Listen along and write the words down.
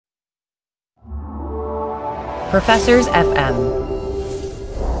Professors FM.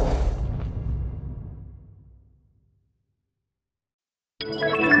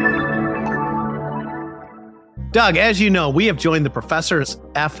 Doug, as you know, we have joined the Professors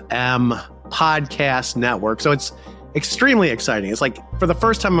FM podcast network. So it's extremely exciting. It's like, for the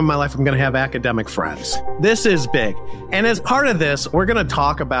first time in my life, I'm going to have academic friends. This is big. And as part of this, we're going to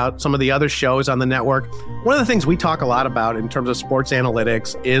talk about some of the other shows on the network. One of the things we talk a lot about in terms of sports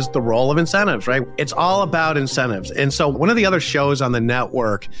analytics is the role of incentives, right? It's all about incentives. And so one of the other shows on the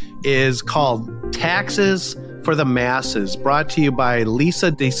network is called Taxes for the Masses, brought to you by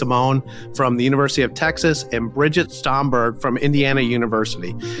Lisa DeSimone from the University of Texas and Bridget Stomberg from Indiana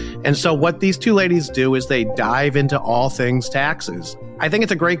University. And so what these two ladies do is they dive into all things taxes. I think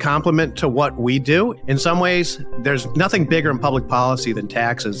it's a great complement to what we do. In some ways, there's nothing bigger in public policy than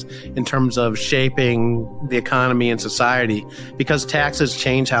taxes in terms of shaping the economy and society, because taxes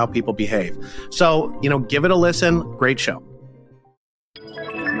change how people behave. So, give it a listen. Great show.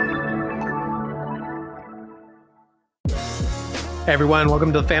 Hey everyone,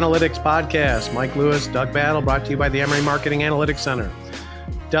 welcome to the Fanalytics Podcast. Mike Lewis, Doug Battle, brought to you by the Emory Marketing Analytics Center.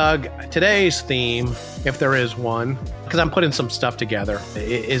 Doug, today's theme, if there is one, because I'm putting some stuff together,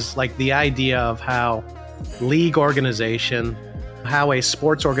 is like the idea of how league organization, how a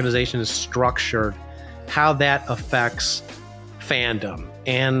sports organization is structured, how that affects fandom.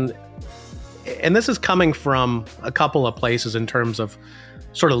 And this is coming from a couple of places in terms of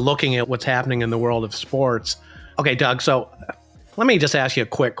sort of looking at what's happening in the world of sports. Okay, Doug, so let me just ask you a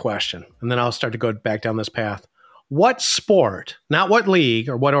quick question, and then I'll start to go back down this path. What sport, not what league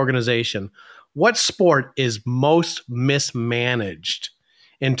or what organization, what sport is most mismanaged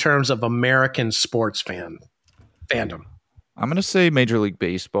in terms of American sports fandom? I'm going to say Major League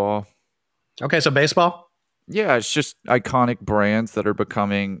Baseball. Okay, so baseball? Yeah, it's just iconic brands that are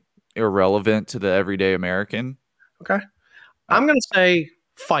becoming irrelevant to the everyday American. Okay. I'm going to say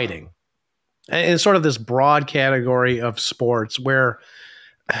fighting. And sort of this broad category of sports where,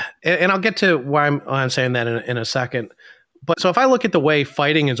 and I'll get to why I'm saying that in a second. But so if I look at the way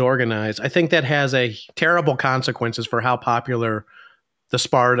fighting is organized, I think that has a terrible consequences for how popular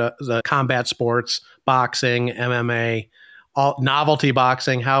the combat sports, boxing, MMA, all novelty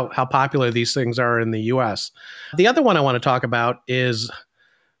boxing, how popular these things are in the U.S. The other one I want to talk about is,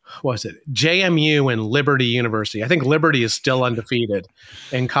 JMU and Liberty University. I think Liberty is still undefeated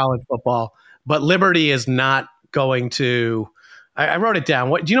in college football. But Liberty is not going to. I wrote it down.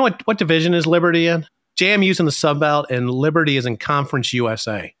 Do you know what division is Liberty in? JMU's in the Sun Belt, and Liberty is in Conference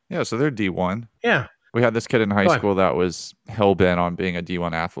USA. Yeah, so they're D1. Yeah, we had this kid in high school that was hell bent on being a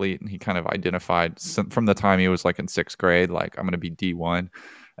D1 athlete, and he kind of identified from the time he was like in sixth grade, like I'm going to be D1,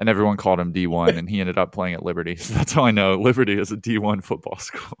 and everyone called him D1, and he ended up playing at Liberty. So that's how I know Liberty is a D1 football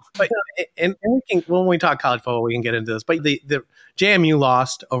school. But and we can, when we talk college football, we can get into this. But the JMU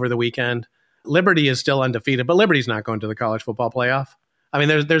lost over the weekend. Liberty is still undefeated, but Liberty's not going to the college football playoff. I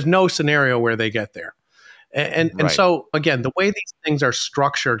mean, there's no scenario where they get there. And so, again, the way these things are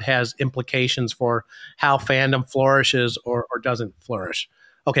structured has implications for how fandom flourishes or doesn't flourish.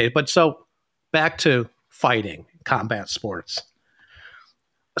 Okay, but so back to fighting, combat sports.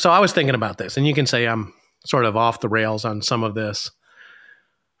 So I was thinking about this, and you can say I'm sort of off the rails on some of this.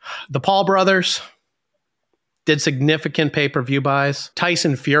 The Paul brothers did significant pay-per-view buys.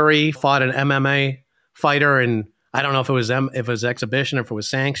 Tyson Fury fought an MMA fighter, and I don't know if it was exhibition or if it was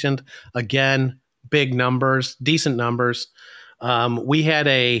sanctioned. Again, big numbers, decent numbers. We had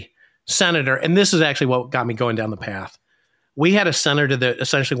a senator, and this is actually what got me going down the path. We had a senator that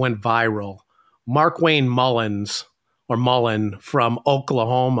essentially went viral, Markwayne Mullen from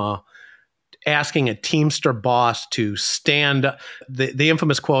Oklahoma, asking a Teamster boss to stand up. The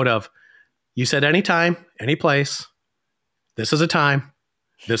infamous quote of, "You said anytime, any place. This is a time.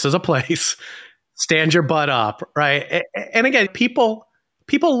 This is a place. Stand your butt up," right? And again, people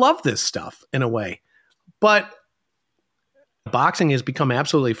love this stuff in a way. But boxing has become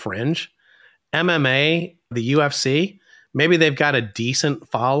absolutely fringe. MMA, the UFC, maybe they've got a decent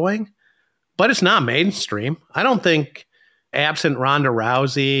following, but it's not mainstream. I don't think, absent Ronda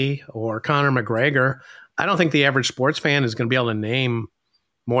Rousey or Conor McGregor, I don't think the average sports fan is going to be able to name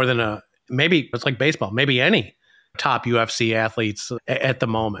more than maybe it's like baseball, maybe any top UFC athletes at the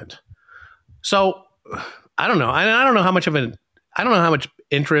moment. So I don't know. I don't know how much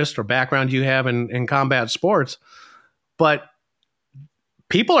interest or background you have in combat sports, but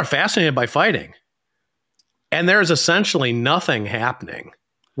people are fascinated by fighting. And there's essentially nothing happening,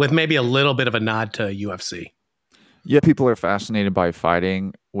 with maybe a little bit of a nod to UFC. Yeah, people are fascinated by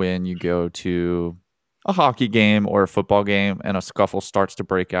fighting when you go to a hockey game or a football game and a scuffle starts to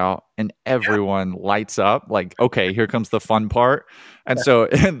break out and Yeah. everyone lights up like, okay, here comes the fun part. And so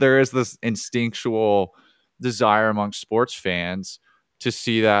there is this instinctual desire among sports fans to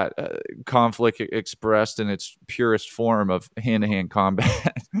see that conflict expressed in its purest form of hand-to-hand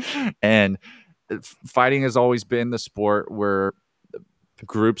combat. And fighting has always been the sport where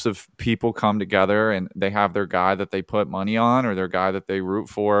groups of people come together and they have their guy that they put money on or their guy that they root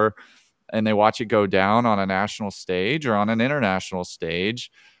for, and they watch it go down on a national stage or on an international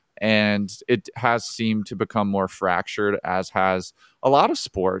stage. And it has seemed to become more fractured, as has a lot of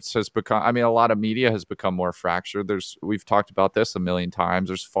sports has become. I mean, a lot of media has become more fractured. We've talked about this a million times.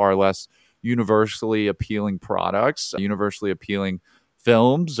 There's far less universally appealing products, universally appealing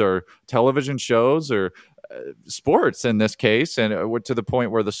films or television shows or sports in this case, and to the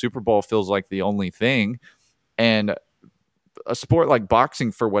point where the Super Bowl feels like the only thing. And a sport like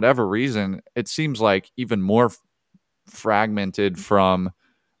boxing, for whatever reason, it seems like even more fragmented from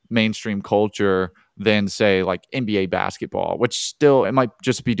mainstream culture than, say, like NBA basketball, which still it might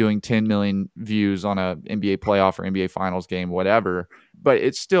just be doing 10 million views on a NBA playoff or NBA finals game, whatever. But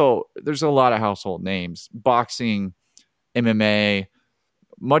it's still, there's a lot of household names. Boxing, MMA,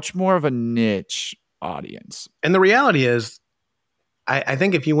 much more of a niche audience. And the reality is, I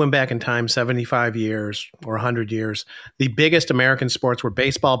think if you went back in time 75 years or 100 years, the biggest American sports were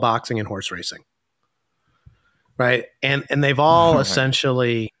baseball, boxing, and horse racing. Right. And they've all Right.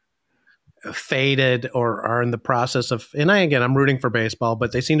 essentially faded or are in the process of, and I'm rooting for baseball,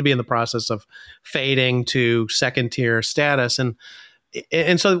 but they seem to be in the process of fading to second tier status.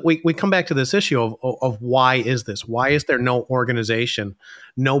 And so we come back to this issue of why is this? Why is there no organization,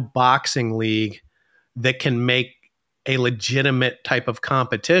 no boxing league that can make a legitimate type of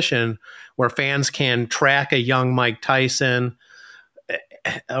competition where fans can track a young Mike Tyson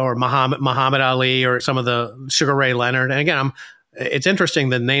or Muhammad Ali or some of the Sugar Ray Leonard? And again, it's interesting.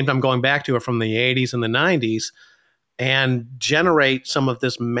 The names I'm going back to are from the 80s and the 90s and generate some of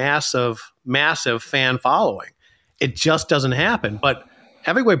this massive fan following. It just doesn't happen. But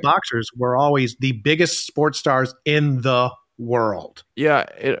heavyweight boxers were always the biggest sports stars in the world. Yeah,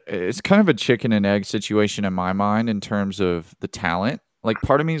 it's kind of a chicken and egg situation in my mind in terms of the talent. Like,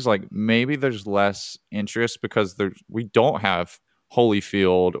 part of me is like, maybe there's less interest because we don't have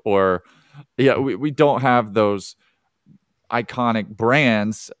Holyfield or, yeah, we don't have those iconic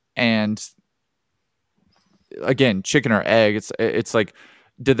brands. And again, chicken or egg. It's like,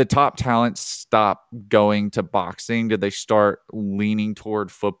 did the top talent stop going to boxing? Did they start leaning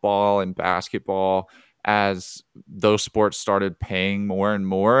toward football and basketball as those sports started paying more and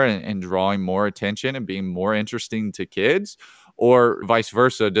more and drawing more attention and being more interesting to kids? Or vice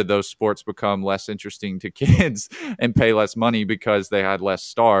versa, did those sports become less interesting to kids and pay less money because they had less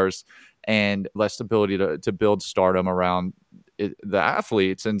stars and less ability to build stardom around the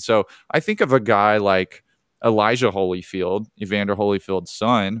athletes? And so I think of a guy like Elijah Holyfield, Evander Holyfield's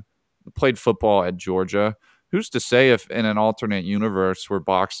son, played football at Georgia. Who's to say if in an alternate universe where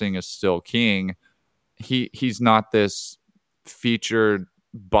boxing is still king, he's not this featured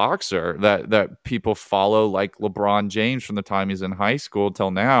boxer that people follow like LeBron James from the time he's in high school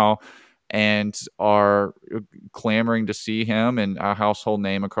till now and are clamoring to see him and a household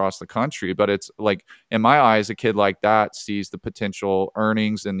name across the country. But it's like, in my eyes, a kid like that sees the potential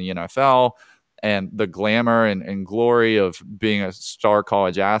earnings in the NFL and the glamour and glory of being a star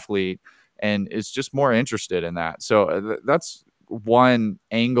college athlete and is just more interested in that. So that's one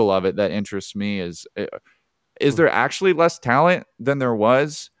angle of it that interests me. Is there actually less talent than there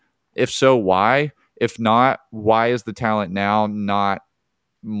was? If so, why? If not, why is the talent now not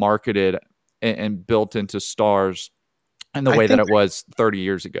marketed and built into stars in the way that it was 30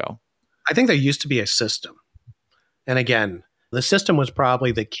 years ago? I think there used to be a system. And again, the system was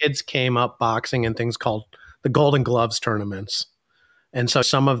probably the kids came up boxing in things called the Golden Gloves tournaments. And so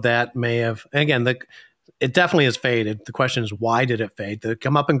some of that may have, again, it definitely has faded. The question is, why did it fade? They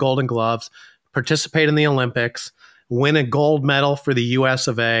come up in Golden Gloves, participate in the Olympics, win a gold medal for the US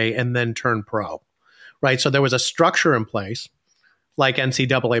of A, and then turn pro, right? So there was a structure in place, like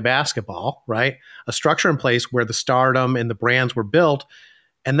NCAA basketball, right? A structure in place where the stardom and the brands were built.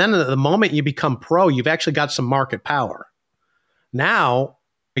 And then the moment you become pro, you've actually got some market power. Now,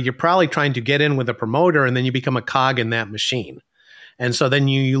 you're probably trying to get in with a promoter, and then you become a cog in that machine. And so then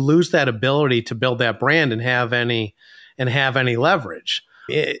you lose that ability to build that brand and have any leverage.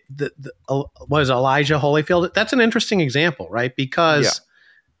 What is Elijah Holyfield? That's an interesting example, right? Because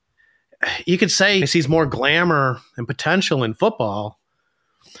you could say he sees more glamour and potential in football,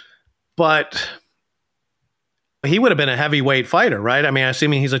 but He would have been a heavyweight fighter, right? I mean,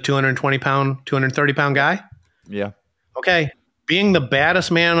 assuming he's a 220 pound, 230 pound guy. Yeah. Okay. Being the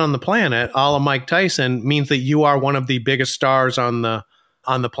baddest man on the planet, a la Mike Tyson, means that you are one of the biggest stars on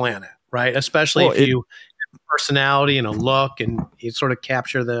the planet, right? Especially if you have a personality and a look and you sort of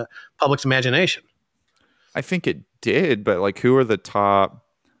capture the public's imagination. I think it did, but like, who are the top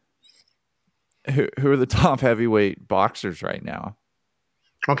heavyweight boxers right now?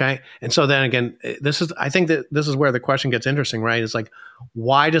 Okay. And so then again, I think that this is where the question gets interesting, right? It's like,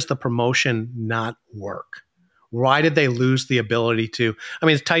 why does the promotion not work? Why did they lose the ability to? I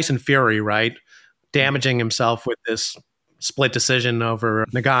mean, it's Tyson Fury, right? Damaging himself with this split decision over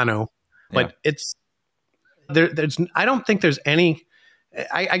Nagano. Yeah. But I don't think there's any.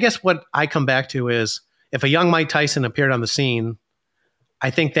 I guess what I come back to is if a young Mike Tyson appeared on the scene, I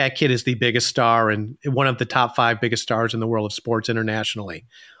think that kid is the biggest star and one of the top 5 biggest stars in the world of sports internationally.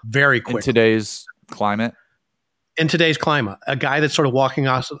 Very quickly. In today's climate, a guy that's sort of walking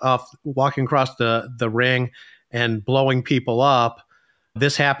across the ring and blowing people up.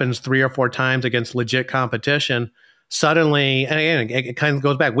 This happens 3 or 4 times against legit competition. Suddenly, and again, it kind of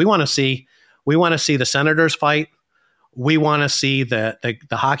goes back. We want to see the Senators fight. We want to see the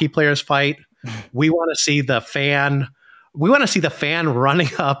hockey players fight. We want to see the fan. We want to see the fan running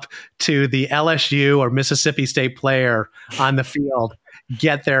up to the LSU or Mississippi State player on the field,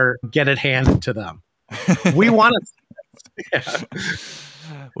 get it handed to them. We want to. Yeah.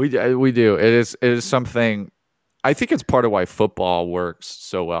 We do. It is something. I think it's part of why football works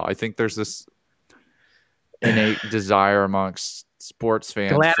so well. I think there's this innate desire amongst sports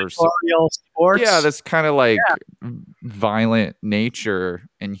fans for sports. Yeah, that's kind of like violent nature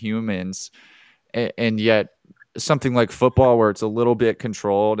in humans, and yet something like football where it's a little bit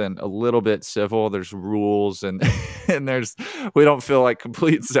controlled and a little bit civil. There's rules and we don't feel like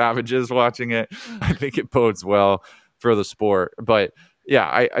complete savages watching it. I think it bodes well for the sport. But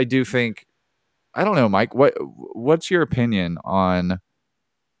yeah, I do think, I don't know, Mike, what's your opinion on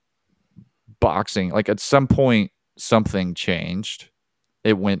boxing? Like, at some point something changed.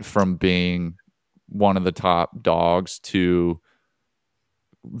 It went from being one of the top dogs to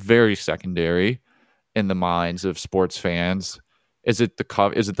very secondary in the minds of sports fans. Is it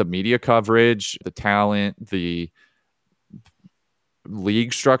the media coverage, the talent, the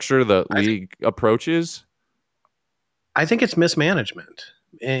league structure, the league approaches? I think it's mismanagement.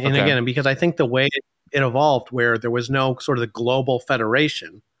 And again, because I think the way it evolved, where there was no sort of the global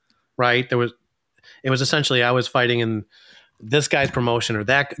federation, right? It was essentially, I was fighting in this guy's promotion or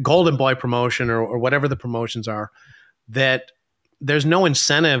that Golden Boy promotion or whatever the promotions are, that there's no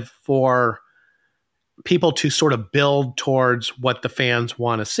incentive for people to sort of build towards what the fans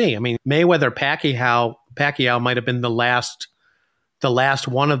want to see. I mean, Mayweather Pacquiao might have been the last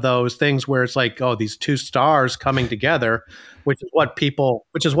one of those things where it's like, oh, these two stars coming together, which is what people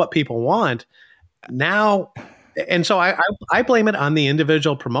want now. And so I blame it on the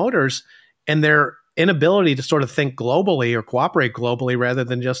individual promoters and their inability to sort of think globally or cooperate globally rather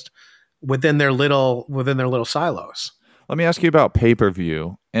than just within their little silos. Let me ask you about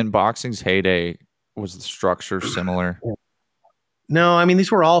pay-per-view. In boxing's heyday, was the structure similar? No, I mean,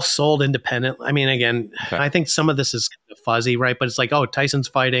 these were all sold independent. I mean, again, I think some of this is kind of fuzzy, right? But it's like, oh, Tyson's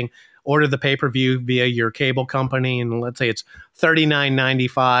fighting, order the pay-per-view via your cable company, and let's say it's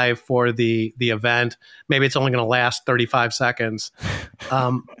 $39.95 for the event. Maybe it's only going to last 35 seconds.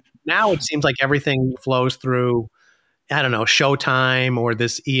 Now it seems like everything flows through, I don't know, Showtime or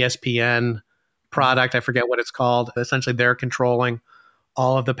this ESPN product. I forget what it's called. Essentially, they're controlling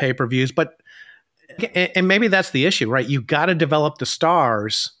all of the pay-per-views. But and maybe that's the issue, right? You got to develop the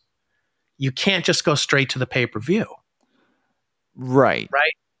stars. You can't just go straight to the pay-per-view. Right.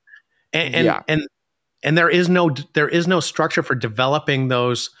 And there is no structure for developing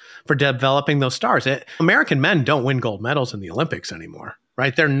those stars. American men don't win gold medals in the Olympics anymore,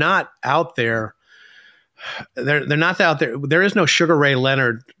 right? They're not out there. They're not out there. There is no Sugar Ray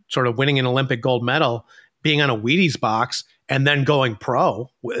Leonard sort of winning an Olympic gold medal, being on a Wheaties box and then going pro.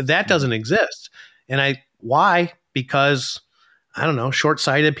 That doesn't exist. And why? Because, I don't know,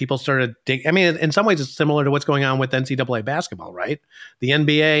 short-sighted people started I mean, in some ways it's similar to what's going on with NCAA basketball, right? The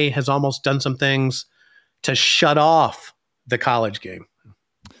NBA has almost done some things to shut off the college game.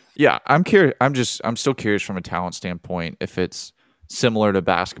 Yeah, I'm curious. I'm still curious from a talent standpoint if it's similar to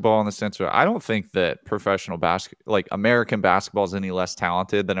basketball in the sense where I don't think that professional like American basketball is any less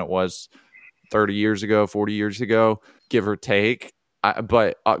talented than it was 30 years ago, 40 years ago, give or take.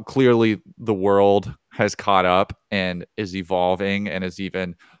 But clearly the world has caught up and is evolving and is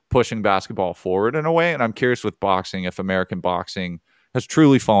even pushing basketball forward in a way. And I'm curious with boxing, if American boxing has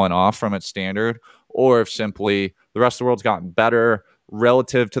truly fallen off from its standard, or if simply the rest of the world's gotten better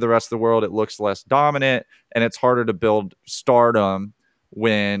relative to the rest of the world. It looks less dominant, and it's harder to build stardom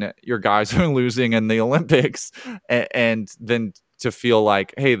when your guys are losing in the Olympics, and then to feel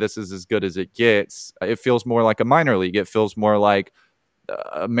like, hey, this is as good as it gets. It feels more like a minor league. It feels more like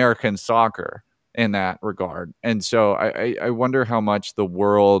American soccer in that regard. And so I wonder how much the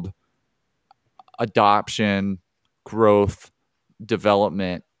world adoption, growth,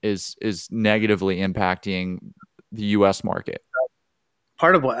 development is negatively impacting the U.S. market.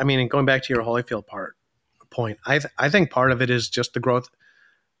 Part of what I mean, and going back to your Holyfield point, I think part of it is just the growth.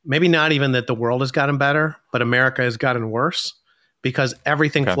 Maybe not even that the world has gotten better, but America has gotten worse because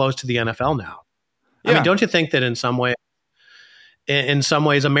everything flows to the NFL now. Yeah. I mean, don't you think that in some ways,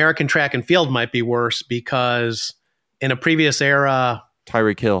 American track and field might be worse because in a previous era,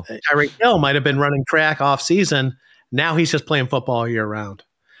 Tyreek Hill might have been running track off season. Now he's just playing football year round.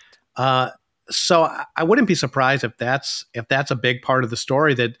 So I wouldn't be surprised if that's a big part of the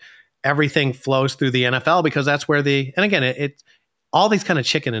story, that everything flows through the NFL, because that's where and again, it all these kind of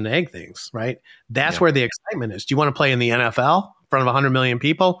chicken and egg things, right? That's where the excitement is. Do you want to play in the NFL in front of 100 million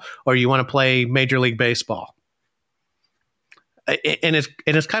people, or you want to play Major League Baseball? And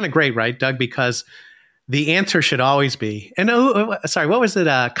it's kind of great, right, Doug? Because the answer should always be, sorry, what was it?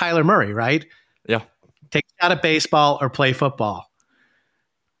 Kyler Murray, right? Yeah. Take a shot at baseball or play football.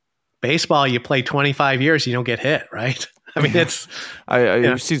 Baseball, you play 25 years, you don't get hit, right? I mean, it's...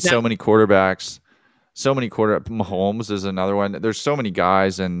 I've seen so many quarterbacks. Mahomes is another one. There's so many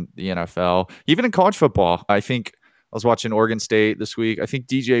guys in the NFL, even in college football. I think I was watching Oregon State this week. I think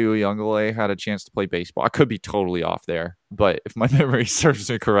DJ Uyunglele had a chance to play baseball. I could be totally off there, but if my memory serves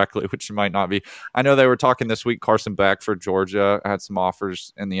me correctly, which it might not be, I know they were talking this week. Carson Beck for Georgia had some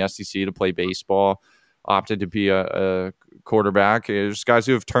offers in the SEC to play baseball, opted to be a quarterback. There's guys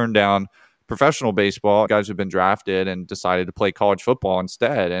who have turned down professional baseball, guys who've been drafted and decided to play college football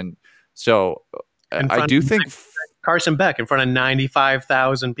instead. And so I do think Carson Beck in front of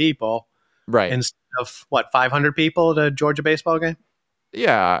 95,000 people, right, instead of 500 people at a Georgia baseball game.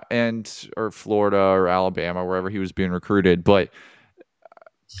 Yeah, or Florida or Alabama, wherever he was being recruited. But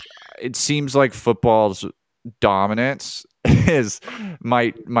it seems like football's dominance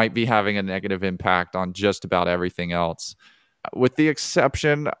might be having a negative impact on just about everything else, with the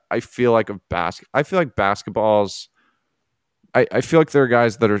exception, I feel like, of basketball. I feel like basketball's. I feel like there are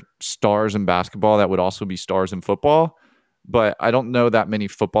guys that are stars in basketball that would also be stars in football, but I don't know that many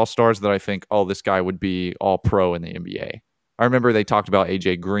football stars that I think, oh, this guy would be all pro in the NBA. I remember they talked about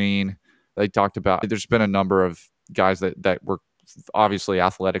AJ Green. They talked about, there's been a number of guys that were obviously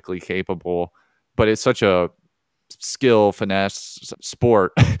athletically capable, but it's such a skill finesse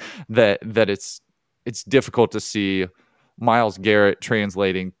sport that it's difficult to see Myles Garrett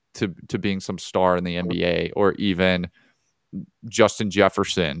translating to being some star in the NBA, or even Justin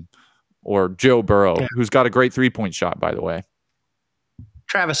Jefferson or Joe Burrow, who's got a great 3-point shot, by the way.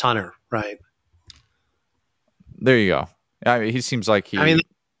 Travis Hunter, right? There you go. I mean, he seems like he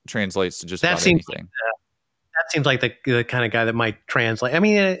translates to just about anything. That seems like the kind of guy that might translate. I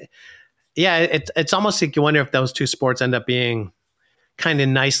mean, it's almost like you wonder if those two sports end up being kind of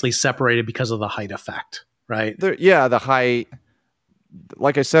nicely separated because of the height effect, right? The height.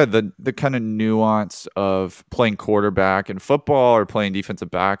 Like I said, the kind of nuance of playing quarterback in football or playing defensive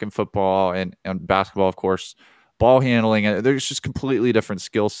back in football, and basketball, of course, ball handling. There's just completely different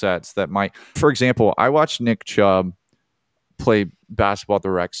skill sets that might. For example, I watched Nick Chubb play basketball at the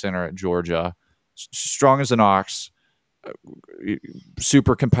rec center at Georgia. Strong as an ox,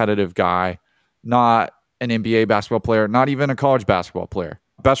 super competitive guy, not an NBA basketball player, not even a college basketball player.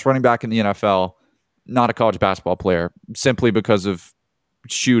 Best running back in the NFL, not a college basketball player, simply because of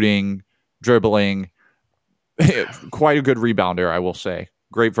shooting, dribbling, quite a good rebounder, I will say.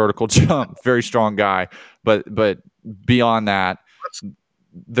 Great vertical jump, very strong guy. But beyond that,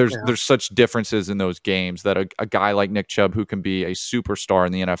 there's such differences in those games that a guy like Nick Chubb, who can be a superstar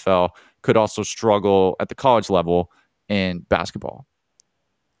in the NFL, could also struggle at the college level in basketball.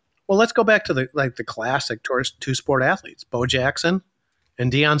 Well, let's go back to the classic two-sport athletes, Bo Jackson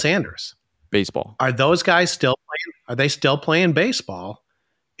and Deion Sanders. Baseball. Are those guys still playing? Are they still playing baseball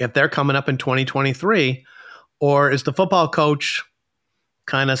if they're coming up in 2023? Or is the football coach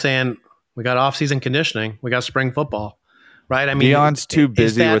kind of saying, we got off-season conditioning, we got spring football, right? I mean, Deion's too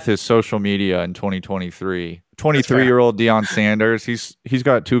busy with his social media in 2023. 23-year-old Deion Sanders, he's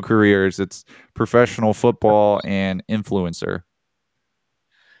got 2 careers. It's professional football and influencer.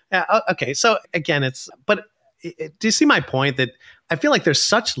 Yeah, okay. So again, do you see my point that I feel like there's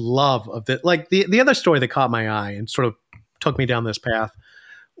such love of the other story that caught my eye and sort of took me down this path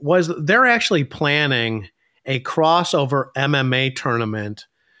was they're actually planning a crossover MMA tournament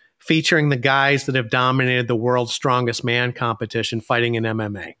featuring the guys that have dominated the world's strongest man competition fighting in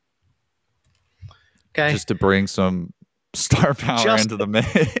MMA. Okay. Just to bring some star power into the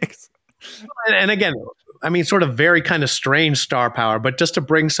mix. And again, I mean, sort of very kind of strange star power, but just to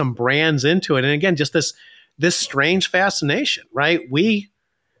bring some brands into it. And again, just this strange fascination, right? We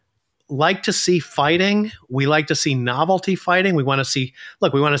like to see fighting. We like to see novelty fighting. We want to see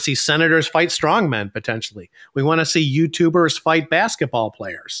senators fight strongmen potentially. We want to see YouTubers fight basketball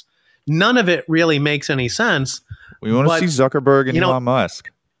players. None of it really makes any sense. We want to see Zuckerberg and Elon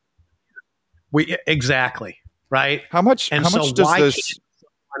Musk. Exactly, right? How much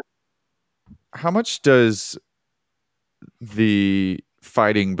does the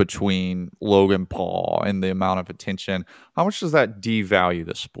fighting between Logan Paul and the amount of attention, how much does that devalue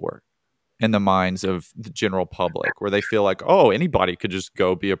the sport in the minds of the general public, where they feel like, oh, anybody could just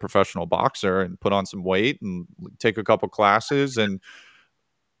go be a professional boxer and put on some weight and take a couple classes and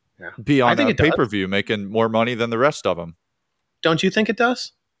be on a pay-per-view making more money than the rest of them? Don't you think it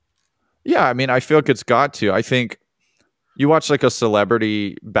does? Yeah, I mean, I feel like it's got to. I think you watch like a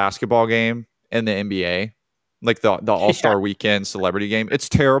celebrity basketball game in the NBA, like the All-Star Weekend celebrity game. It's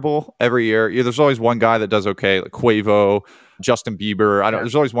terrible every year. There's always one guy that does okay, like Quavo, Justin Bieber.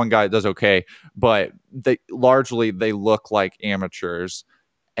 There's always one guy that does okay, but they look like amateurs,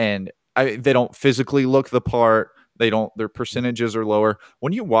 and they don't physically look the part. Their percentages are lower.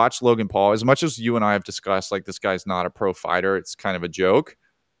 When you watch Logan Paul, as much as you and I have discussed, like, this guy's not a pro fighter, it's kind of a joke.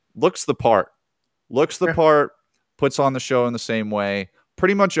 Looks the part, puts on the show in the same way.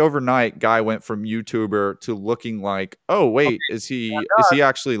 Pretty much overnight, guy went from YouTuber to looking like, oh wait, is he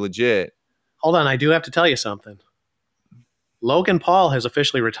actually legit? Hold on, I do have to tell you something. Logan Paul has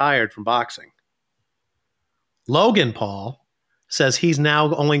officially retired from boxing. Logan Paul says he's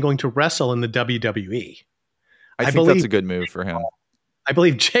now only going to wrestle in the WWE. I think that's a good move for him. I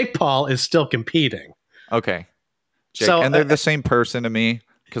believe Jake Paul is still competing. Okay. And they're the same person to me,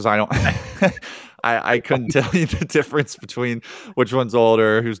 because I don't I couldn't tell you the difference between which one's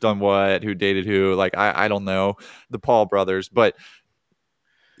older, who's done what, who dated who. Like, I don't know the Paul brothers, but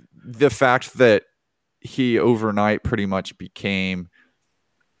the fact that he overnight pretty much became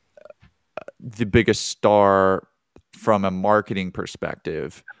the biggest star from a marketing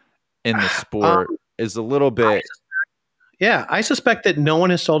perspective in the sport is a little bit. I suspect that no one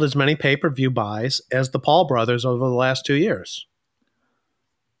has sold as many pay-per-view buys as the Paul brothers over the last 2 years.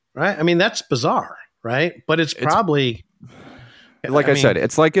 Right? I mean, that's bizarre, right? But it's probably, like I said,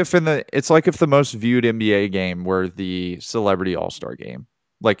 it's like if the most viewed NBA game were the Celebrity All-Star game,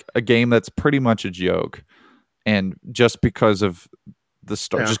 like a game that's pretty much a joke, and just because of the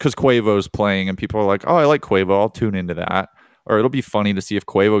star, just because Quavo's playing and people are like, oh, I like Quavo, I'll tune into that, or it'll be funny to see if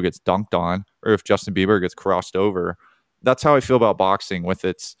Quavo gets dunked on or if Justin Bieber gets crossed over. That's how I feel about boxing. With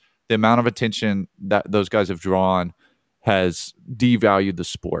the amount of attention that those guys have drawn has devalued the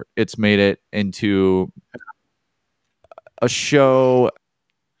sport. It's made it into a show.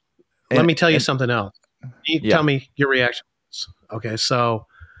 Let me tell you something else. Tell me your reaction. Okay, so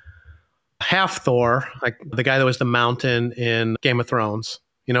Half Thor, like the guy that was the mountain in Game of Thrones.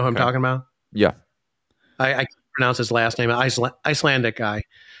 You know who I'm talking about? Yeah. I can't pronounce his last name. Icelandic guy.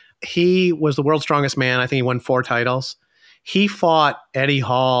 He was the world's strongest man. I think he won 4 titles. He fought Eddie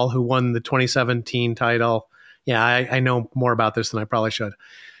Hall, who won the 2017 title. Yeah, I know more about this than I probably should.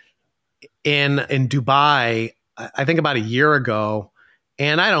 In Dubai, I think about a year ago,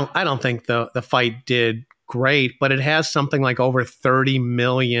 and I don't think the fight did great, but it has something like over 30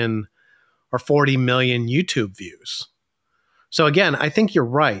 million or 40 million YouTube views. So again, I think you're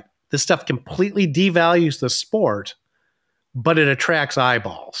right. This stuff completely devalues the sport, but it attracts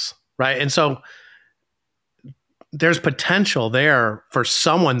eyeballs, right? And so there's potential there for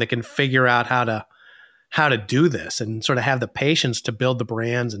someone that can figure out how to do this and sort of have the patience to build the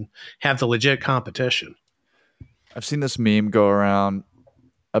brands and have the legit competition. I've seen this meme go around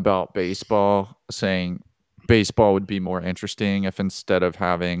about baseball saying baseball would be more interesting if, instead of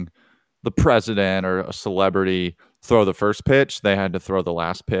having the president or a celebrity throw the first pitch, they had to throw the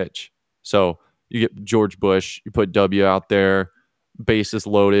last pitch. So you get George Bush, you put W out there, bases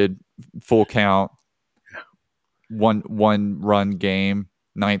loaded, full count, one run game,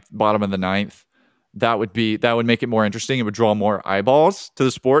 bottom of the ninth. That would make it more interesting. It would draw more eyeballs to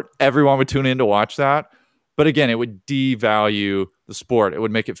the sport. Everyone would tune in to watch that. But again, it would devalue the sport. It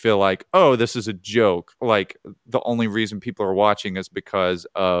would make it feel like, oh, this is a joke. Like, the only reason people are watching is because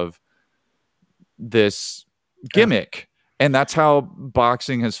of this gimmick. And that's how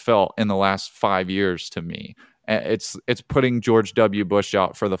boxing has felt in the last 5 years to me. It's putting George W. Bush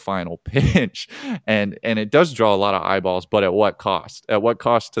out for the final pitch, and it does draw a lot of eyeballs, but at what cost? At what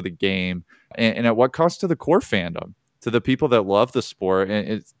cost to the game, and at what cost to the core fandom, to the people that love the sport?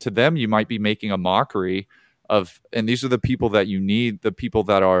 And to them, you might be making a mockery of, and these are the people that you need, the people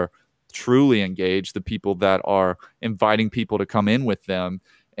that are truly engaged, the people that are inviting people to come in with them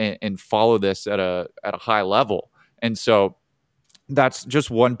and follow this at a high level. And so that's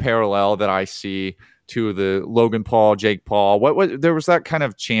just one parallel that I see to the Logan Paul, Jake Paul. There was that kind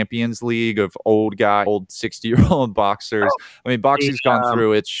of Champions League of old 60-year-old boxers. I mean, boxing's gone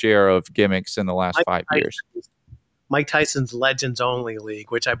through its share of gimmicks in the last 5 years. Mike Tyson's Legends Only League,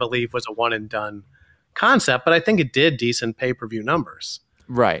 which I believe was a one and done concept, but I think it did decent pay-per-view numbers.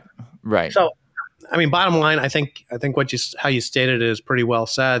 Right. So, I mean, bottom line, I think how you stated it is pretty well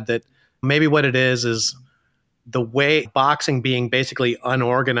said, that maybe what it is the way boxing being basically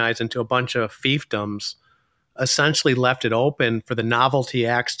unorganized into a bunch of fiefdoms essentially left it open for the novelty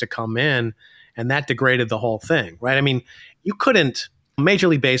acts to come in, and that degraded the whole thing, right? I mean, you couldn't, Major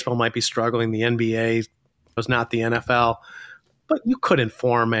League Baseball might be struggling, the NBA was not the NFL, but you couldn't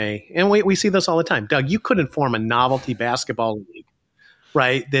form and we see this all the time, Doug, you couldn't form a novelty basketball league,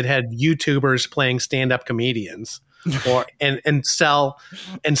 right, that had YouTubers playing stand-up comedians and sell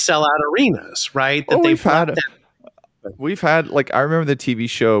out arenas, right? That we've had like, I remember the TV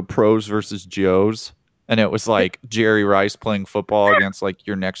show Pros versus Joes, and it was like Jerry Rice playing football against like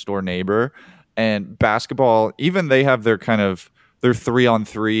your next door neighbor. And basketball, even they have their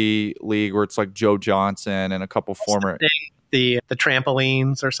 3-on-3 league where it's like Joe Johnson and a couple former the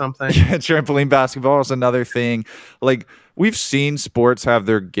trampolines or something. Trampoline basketball is another thing. Like, we've seen sports have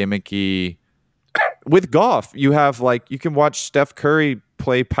their gimmicky. With golf, you have like, you can watch Steph Curry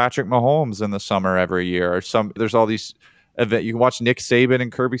play Patrick Mahomes in the summer every year, or there's all these events. You can watch Nick Saban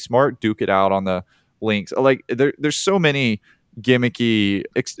and Kirby Smart duke it out on the links. Like, there's so many gimmicky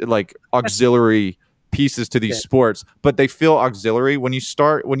like auxiliary pieces to these sports, but they feel auxiliary when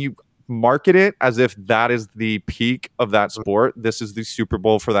you market it as if that is the peak of that sport. This is the Super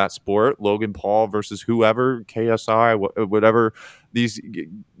Bowl for that sport. Logan Paul versus whoever, KSI, whatever, these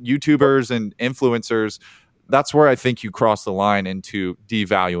YouTubers and influencers. That's where I think you cross the line into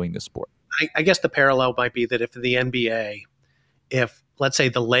devaluing the sport. I guess the parallel might be that if the NBA, if let's say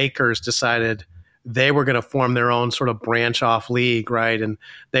the Lakers decided they were going to form their own sort of branch off league, right? And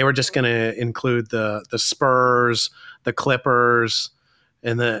they were just going to include the Spurs, the Clippers,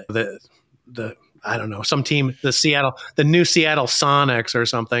 and the I don't know, some team, the new Seattle Sonics or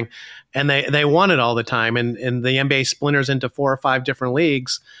something, and they won it all the time, and the NBA splinters into 4 or 5 different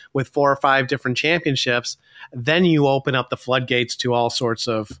leagues with 4 or 5 different championships. Then you open up the floodgates to all sorts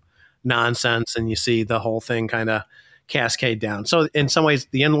of nonsense, and you see the whole thing kind of cascade down. So in some ways,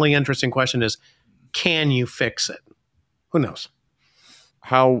 the only interesting question is, can you fix it? Who knows?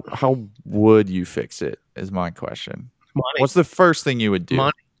 How would you fix it is my question. Money. What's the first thing you would do?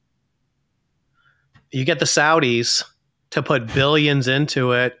 Money. You get the Saudis to put billions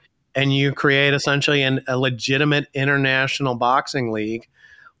into it, and you create essentially a legitimate international boxing league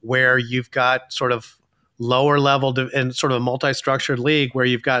where you've got sort of lower level and sort of a multi-structured league where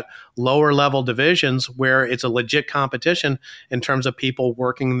you've got lower level divisions where it's a legit competition in terms of people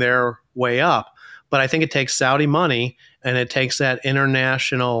working their way up. But I think it takes Saudi money, and it takes that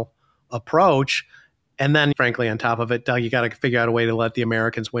international approach. And then, frankly, on top of it, Doug, you got to figure out a way to let the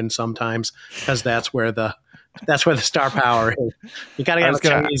Americans win sometimes, because that's where the star power is. You got to have a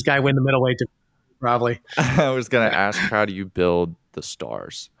Chinese guy win the middleweight, probably. I was going to ask, how do you build the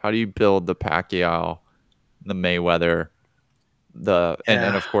stars? How do you build the Pacquiao, the Mayweather,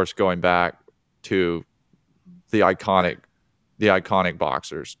 and of course going back to the iconic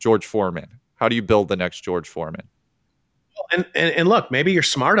boxers, George Foreman? How do you build the next George Foreman? And look, maybe you're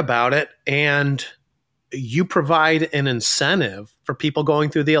smart about it, and you provide an incentive for people going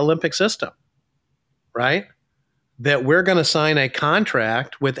through the Olympic system, right? That we're going to sign a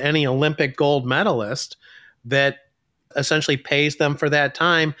contract with any Olympic gold medalist that essentially pays them for that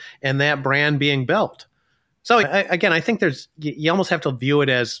time and that brand being built. So again, I think you almost have to view it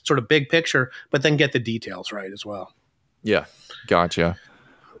as sort of big picture, but then get the details right as well. Yeah, gotcha.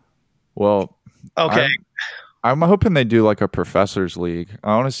 Well, okay. I'm hoping they do like a professors league.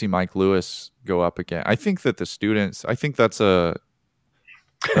 I want to see Mike Lewis go up again. I think that the students, I think that's a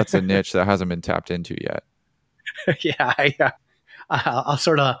niche that hasn't been tapped into yet. Yeah, I'll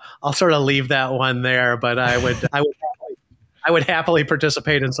sort of leave that one there, but I would happily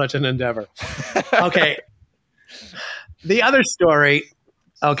participate in such an endeavor. Okay. The other story,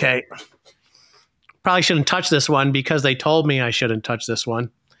 okay. Probably shouldn't touch this one because they told me I shouldn't touch this one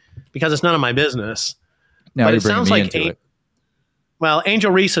because it's none of my business. Now But you're it bringing sounds me like into it. well,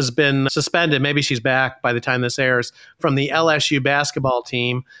 Angel Reese has been suspended. Maybe she's back by the time this airs from the LSU basketball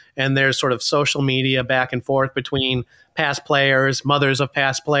team. And there's sort of social media back and forth between past players, mothers of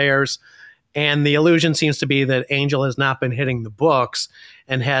past players. And the illusion seems to be that Angel has not been hitting the books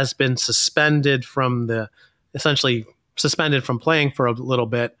and has been essentially suspended from playing for a little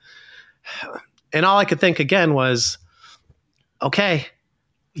bit. And all I could think again was, okay,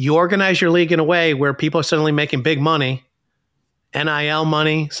 you organize your league in a way where people are suddenly making big money, NIL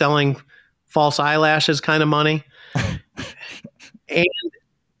money, selling false eyelashes kind of money. And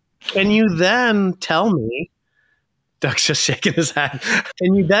can you then tell me, Doug's just shaking his head,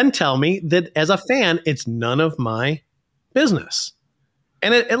 can you then tell me that as a fan, it's none of my business?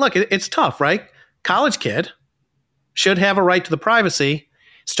 And look, it's tough, right? College kid should have a right to the privacy,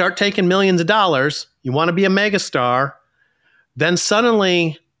 start taking millions of dollars. You want to be a megastar. Then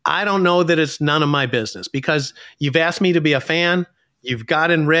suddenly, I don't know that it's none of my business because you've asked me to be a fan. You've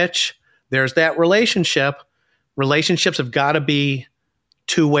gotten rich. There's that relationship. Relationships have got to be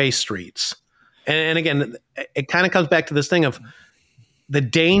two-way streets. And again, it kind of comes back to this thing of the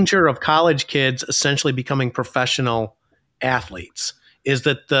danger of college kids essentially becoming professional athletes is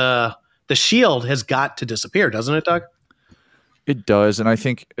that the shield has got to disappear, doesn't it, Doug? It does. And I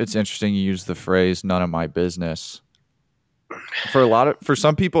think it's interesting you use the phrase none of my business. For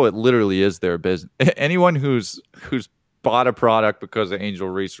some people, it literally is their business. Anyone who's bought a product because of Angel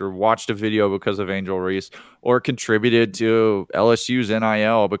Reese or watched a video because of Angel Reese or contributed to LSU's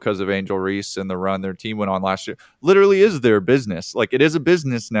NIL because of Angel Reese and the run their team went on last year literally is their business. Like, it is a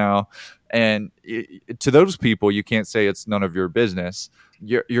business now. And to those people, you can't say it's none of your business.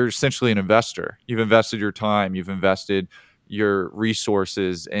 You're essentially an investor. You've invested your time. You've invested your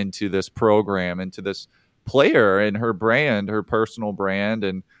resources into this program, into this player and her brand, her personal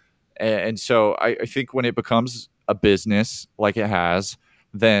brand. And so I think when it becomes a business like it has,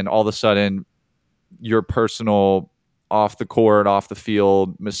 then all of a sudden your personal off the court, off the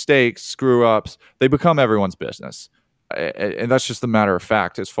field mistakes, screw ups, they become everyone's business. And that's just a matter of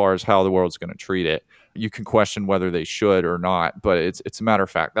fact as far as how the world's going to treat it. You can question whether they should or not, but it's a matter of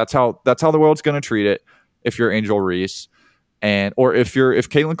fact. That's how the world's going to treat it if you're Angel Reese or if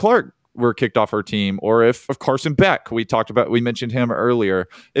Caitlin Clark were kicked off her team, or if Carson Beck, we mentioned him earlier.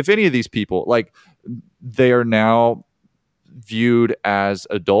 If any of these people, like, they are now viewed as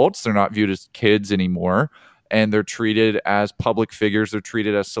adults, they're not viewed as kids anymore, and they're treated as public figures, they're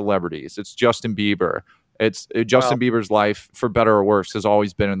treated as celebrities. It's Justin Bieber. Justin Bieber's life, for better or worse, has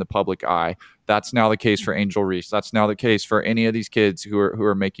always been in the public eye. That's now the case for Angel Reese. That's now the case for any of these kids who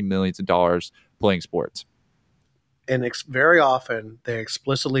are making millions of dollars playing sports. And very often they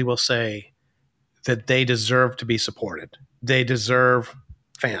explicitly will say that they deserve to be supported. They deserve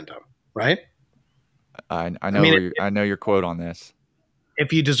fandom, right? I know your quote on this.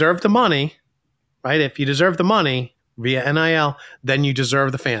 If you deserve the money, right? If you deserve the money via NIL, then you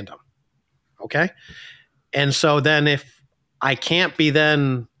deserve the fandom. Okay? And so then if I can't be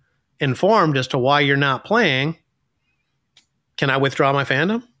then informed as to why you're not playing, can I withdraw my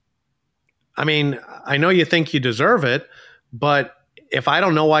fandom? I mean, I know you think you deserve it, but if I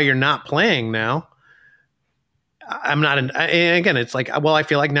don't know why you're not playing now, I'm not. And again, it's like, well, I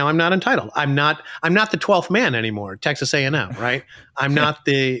feel like now I'm not entitled. I'm not the 12th man anymore. Texas A&M, right?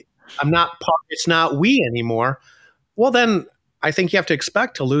 It's not we anymore. Well, then I think you have to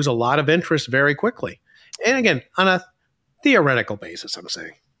expect to lose a lot of interest very quickly. And again, on a theoretical basis, I'm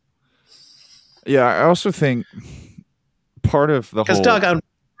saying. Yeah, I also think part of the whole. Because Doug,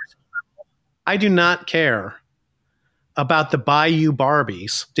 I do not care about the Bayou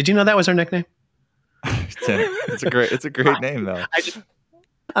Barbies. Did you know that was her nickname? It's a great name, though.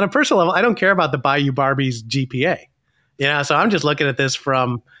 On a personal level, I don't care about the Bayou Barbies GPA. So I'm just looking at this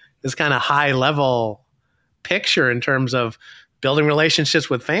from this kind of high level picture in terms of building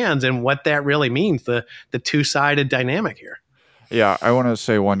relationships with fans and what that really means, the two-sided dynamic here. Yeah, I want to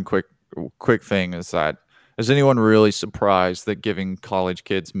say one quick thing is that, is anyone really surprised that giving college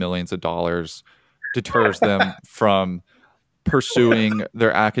kids millions of dollars deters them from pursuing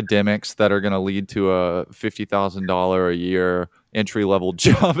their academics that are going to lead to a $50,000 a year entry-level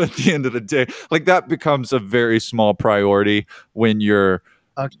job at the end of the day? Like, that becomes a very small priority when your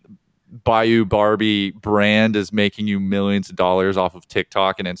Bayou Barbie brand is making you millions of dollars off of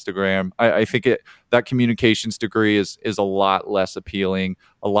TikTok and Instagram. I think that communications degree is a lot less appealing,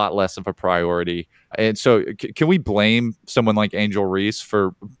 a lot less of a priority. And so can we blame someone like Angel Reese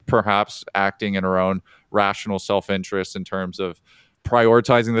for perhaps acting in her own rational self-interest in terms of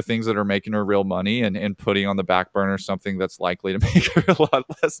prioritizing the things that are making her real money and putting on the back burner something that's likely to make her a lot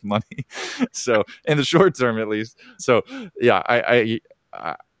less money. So in the short term, at least. So yeah, I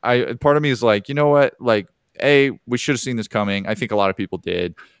part of me is like, you know what? Like, A, we should have seen this coming. I think a lot of people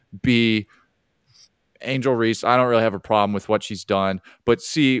did. B, Angel Reese, I don't really have a problem with what she's done. But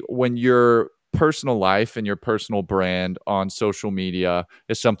C, when your personal life and your personal brand on social media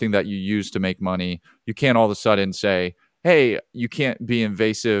is something that you use to make money, you can't all of a sudden say, hey, you can't be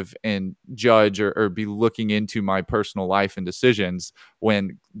invasive and judge or be looking into my personal life and decisions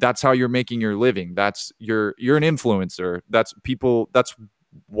when that's how you're making your living. You're an influencer. That's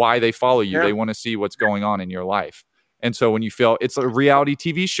why they follow you. Yeah. They want to see what's going on in your life. And so when you fail, it's a reality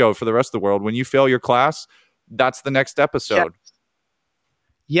TV show for the rest of the world. When you fail your class, that's the next episode.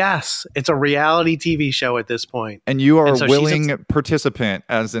 Yes, it's a reality TV show at this point. And you are a willing participant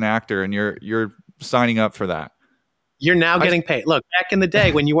as an actor, and you're signing up for that. You're now getting paid. Look, back in the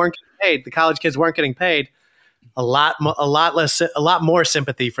day when you weren't getting paid, the college kids weren't getting paid. A lot more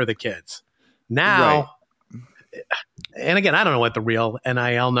sympathy for the kids. Now, right. And again, I don't know what the real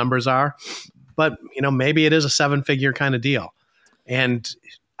NIL numbers are, but maybe it is a 7-figure kind of deal. And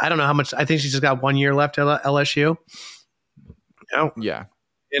I don't know how much. I think she's just got 1 year left at LSU. Yeah,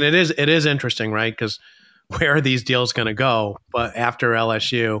 and it is interesting, right? Because where are these deals going to go? But after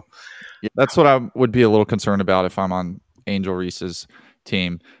LSU, that's what I would be a little concerned about if I'm on Angel Reese's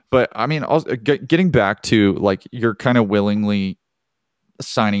team. But I mean, also getting back to like you're kind of willingly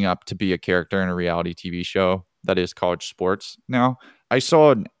signing up to be a character in a reality TV show that is college sports now. I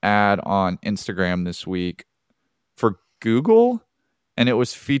saw an ad on Instagram this week for Google, and it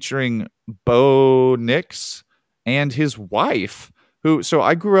was featuring Bo Nix and his wife. So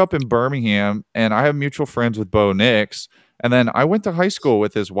I grew up in Birmingham, and I have mutual friends with Bo Nix. And then I went to high school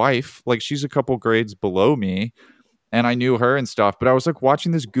with his wife. Like, she's a couple grades below me, and I knew her and stuff. But I was like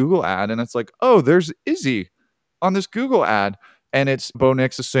watching this Google ad, and it's like, oh, there's Izzy on this Google ad. And it's Bo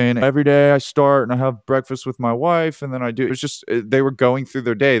Nix is saying, every day I start and I have breakfast with my wife, and then I do. It was just, they were going through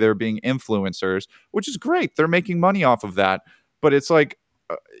their day. They were being influencers, which is great. They're making money off of that. But it's like,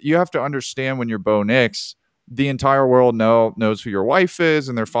 you have to understand when you're Bo Nix, the entire world knows who your wife is,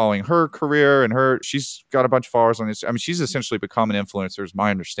 and they're following her career, and she's got a bunch of followers on this. I mean, she's essentially become an influencer, is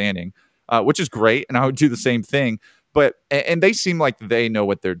my understanding, which is great. And I would do the same thing. But, and they seem like they know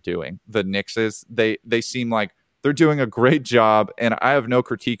what they're doing. The Nixes, they seem like they're doing a great job, and I have no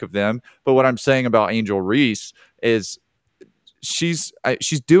critique of them. But what I'm saying about Angel Reese is she's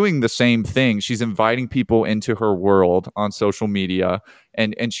doing the same thing. She's inviting people into her world on social media,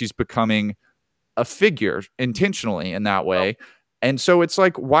 and she's becoming a figure intentionally in that way. And so it's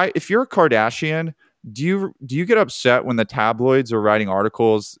like, why, if you're a Kardashian, do you get upset when the tabloids are writing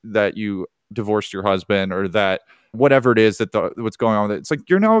articles that you divorced your husband, or that whatever it is that what's going on with it? It's like,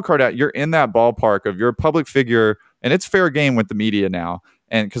 you're now a Kardashian. You're in that ballpark of, you're a public figure, and it's fair game with the media now,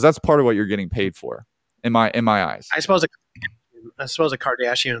 and because that's part of what you're getting paid for, in my eyes. I suppose a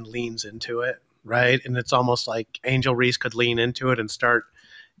Kardashian leans into it, right? And it's almost like Angel Reese could lean into it and start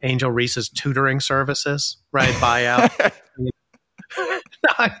Angel Reese's tutoring services, right? Buyout.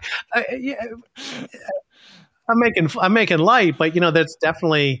 I'm making light, but that's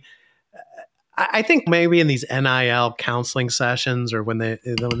definitely. I think maybe in these NIL counseling sessions, or when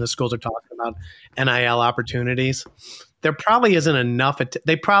the schools are talking about NIL opportunities, there probably isn't enough.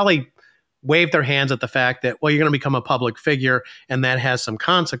 They probably wave their hands at the fact that, well, you're going to become a public figure, and that has some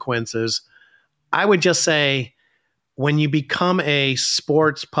consequences. I would just say, when you become a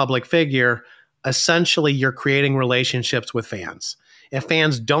sports public figure, essentially you're creating relationships with fans. If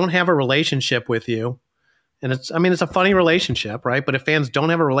fans don't have a relationship with you, and it's a funny relationship, right? But if fans don't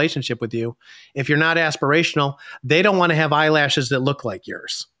have a relationship with you, if you're not aspirational, they don't want to have eyelashes that look like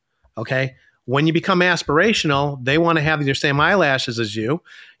yours. Okay? When you become aspirational, they want to have the same eyelashes as you.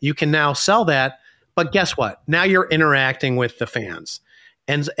 You can now sell that, but guess what? Now you're interacting with the fans.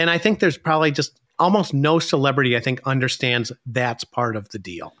 And I think there's probably just almost no celebrity, I think, understands that's part of the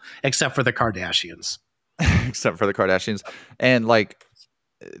deal, except for the Kardashians. Except for the Kardashians. And like,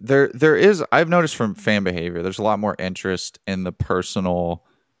 there is, I've noticed from fan behavior, there's a lot more interest in the personal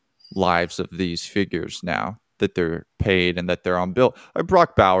lives of these figures now that they're paid and that they're on bill. Like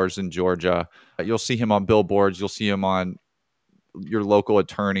Brock Bowers in Georgia, you'll see him on billboards, you'll see him on your local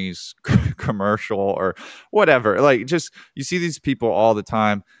attorney's commercial or whatever. Like, just, you see these people all the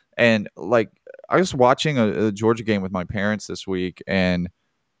time. And like, I was watching a Georgia game with my parents this week, and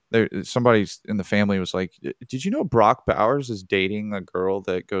somebody in the family was like, did you know Brock Bowers is dating a girl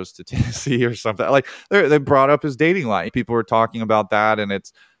that goes to Tennessee or something? Like, they brought up his dating life. People were talking about that, and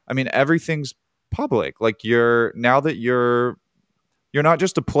everything's public. Like, now that you're you're not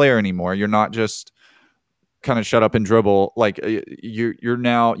just a player anymore. You're not just kind of shut up and dribble. Like you're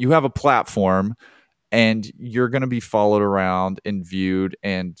now, you have a platform, and you're going to be followed around and viewed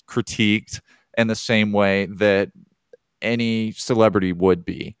and critiqued in the same way that any celebrity would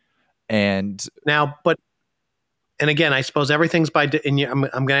be. And Now, and again, I suppose everything's I'm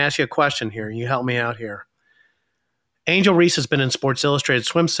going to ask you a question here. You help me out here. Angel Reese has been in Sports Illustrated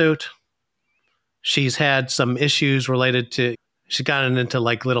swimsuit. She's had some issues related to, she's gotten into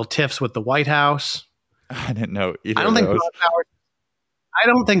like little tiffs with the White House. I didn't know either I don't of think those. I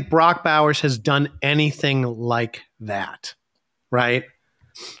don't think Brock Bowers has done anything like that, right?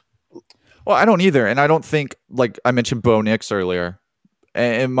 Well, I don't either. And I don't think, like I mentioned Bo Nix earlier,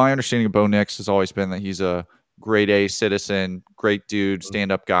 and my understanding of Bo Nix has always been that he's a grade A citizen, great dude,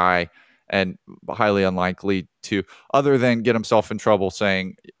 stand-up guy, and highly unlikely to, other than get himself in trouble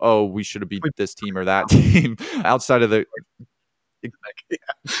saying, oh, we should have beat this team or that team, outside of the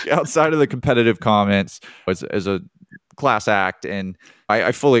competitive comments as a class act. And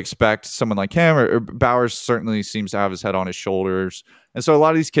I fully expect someone like him, or Bowers certainly seems to have his head on his shoulders. And so a lot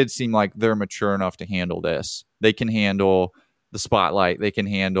of these kids seem like they're mature enough to handle this. They can handle the spotlight. They can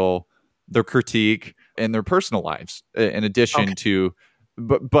handle their critique in their personal lives, in addition to,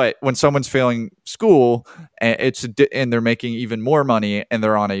 but when someone's failing school and they're making even more money and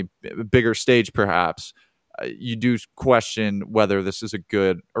they're on a bigger stage, perhaps, you do question whether this is a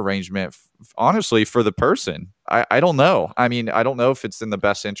good arrangement, honestly, for the person. I don't know. I mean, I don't know if it's in the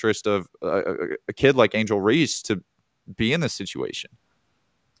best interest of a kid like Angel Reese to be in this situation.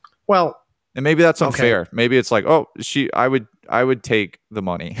 Well, and maybe that's unfair. Okay. Maybe it's like, oh, I would take the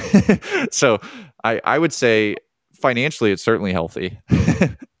money. So I would say financially, it's certainly healthy.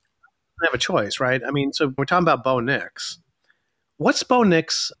 I have a choice, right? I mean, so we're talking about Bo Nix. What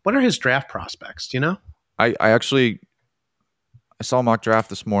are his draft prospects? Do you know? I saw a mock draft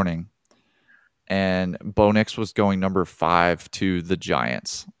this morning, and Bo Nix was going number 5 to the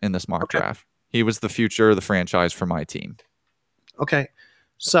Giants in this mock draft. He was the future of the franchise for my team. Okay.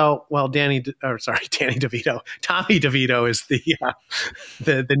 So, well, Tommy DeVito. Tommy DeVito is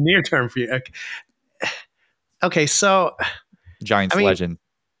the near term for you. Okay, so Giants legend.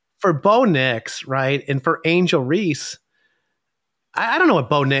 For Bo Nix, right, and for Angel Reese, I don't know what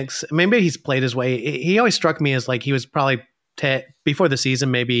Bo Nix. Maybe he's played his way. He always struck me as like he was probably before the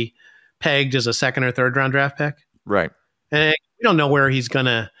season maybe pegged as a second or third round draft pick. Right. And we don't know where he's going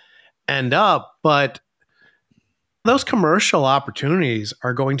to end up, but those commercial opportunities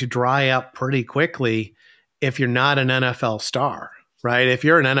are going to dry up pretty quickly if you're not an NFL star, right? If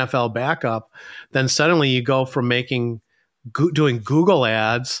you're an NFL backup, then suddenly you go from doing Google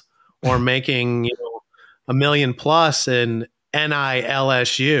ads or making $1 million plus in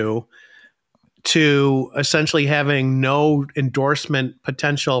NILSU to essentially having no endorsement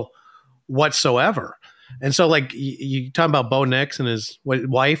potential whatsoever. And so, like, you talking about Bo Nix and his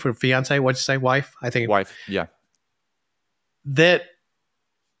wife or fiance? What'd you say, wife? I think wife. Yeah. That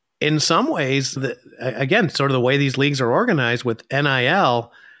in some ways, again, sort of the way these leagues are organized with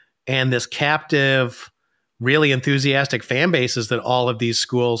NIL and this captive, really enthusiastic fan bases that all of these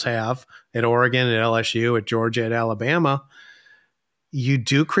schools have at Oregon, at LSU, at Georgia, at Alabama, you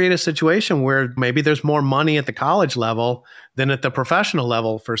do create a situation where maybe there's more money at the college level than at the professional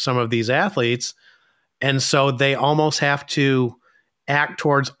level for some of these athletes. And so they almost have to act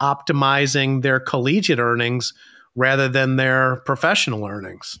towards optimizing their collegiate earnings rather than their professional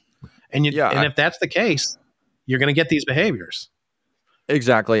earnings. And if that's the case, you're going to get these behaviors.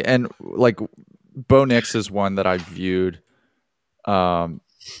 Exactly. And like Bo Nix is one that I viewed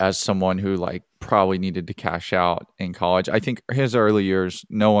as someone who like probably needed to cash out in college. I think his early years,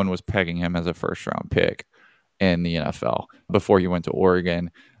 no one was pegging him as a first round pick in the NFL before he went to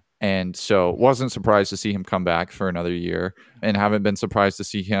Oregon. And so wasn't surprised to see him come back for another year, and haven't been surprised to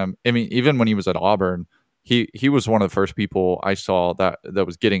see him. I mean, even when he was at Auburn, he was one of the first people I saw that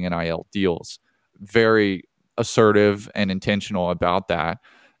was getting NIL deals. Very assertive and intentional about that.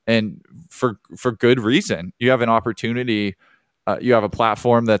 And for good reason. You have an opportunity. You have a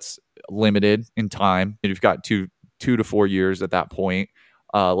platform that's limited in time. You've got two to 4 years at that point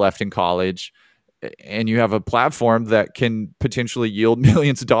left in college. And you have a platform that can potentially yield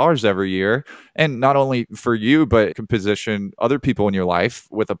millions of dollars every year. And not only for you, but can position other people in your life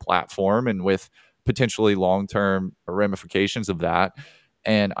with a platform and with potentially long-term ramifications of that.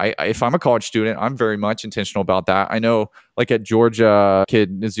 And if I'm a college student, I'm very much intentional about that. I know, like at Georgia,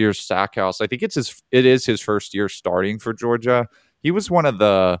 kid Nazir Stackhouse, I think it is his first year starting for Georgia. He was one of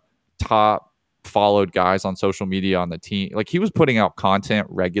the top followed guys on social media on the team. Like, he was putting out content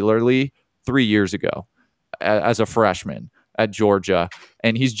regularly 3 years ago as a freshman. at Georgia,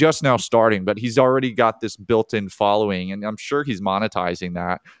 and he's just now starting, but he's already got this built-in following, and I'm sure he's monetizing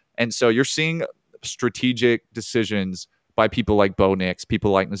that. And so you're seeing strategic decisions by people like Bo Nix,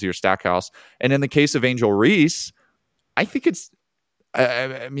 people like Nazir Stackhouse. And in the case of Angel Reese, I think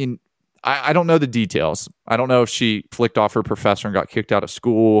I mean, I don't know the details. I don't know if she flicked off her professor and got kicked out of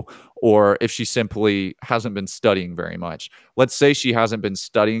school, or if she simply hasn't been studying very much. Let's say she hasn't been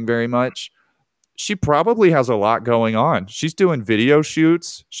studying very much. She probably has a lot going on. She's doing video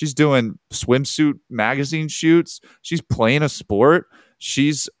shoots. She's doing swimsuit magazine shoots. She's playing a sport.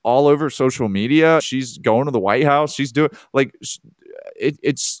 She's all over social media. She's going to the White House. She's doing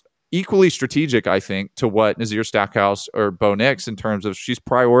it's equally strategic, I think, to what Nazir Stackhouse or Bo Nix in terms of she's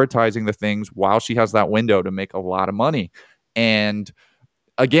prioritizing the things while she has that window to make a lot of money. And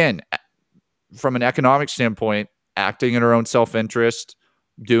again, from an economic standpoint, acting in her own self-interest,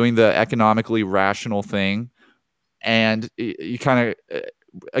 doing the economically rational thing. And you kind of,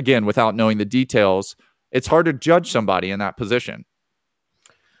 again, without knowing the details, it's hard to judge somebody in that position.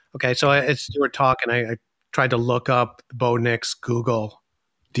 Okay, so as you were talking, I tried to look up the Bo Nix Google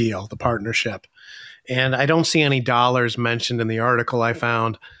deal, the partnership, and I don't see any dollars mentioned in the article I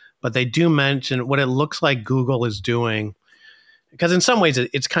found, but they do mention what it looks like Google is doing. Because in some ways,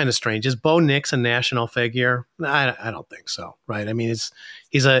 it's kind of strange. Is Bo Nix a national figure? I don't think so, right? I mean,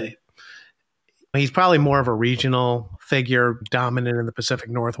 he's probably more of a regional figure, dominant in the Pacific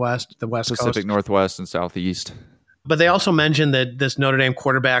Northwest, the West Coast. Pacific Northwest and Southeast. But they also mentioned that this Notre Dame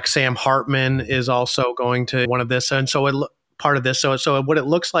quarterback, Sam Hartman, is also going to one of this. And so part of this. So what it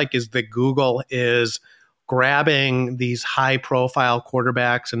looks like is that Google is grabbing these high-profile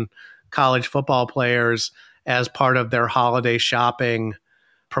quarterbacks and college football players as part of their holiday shopping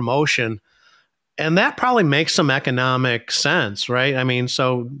promotion. And that probably makes some economic sense, right? I mean,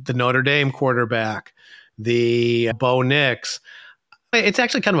 so the Notre Dame quarterback, the Bo Nix, it's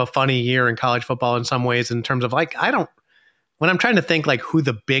actually kind of a funny year in college football in some ways in terms of when I'm trying to think like who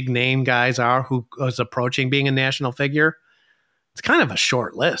the big name guys are, who is approaching being a national figure, it's kind of a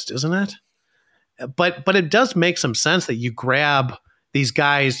short list, isn't it? But it does make some sense that you grab these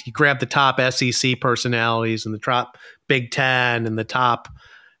guys, you grab the top SEC personalities and the top Big Ten and the top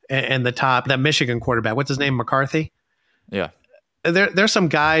that Michigan quarterback. What's his name? McCarthy? Yeah. There's some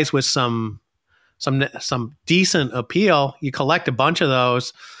guys with some decent appeal. You collect a bunch of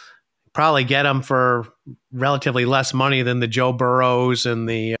those, probably get them for relatively less money than the Joe Burrows and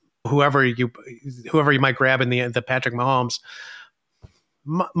the whoever you might grab in the Patrick Mahomes.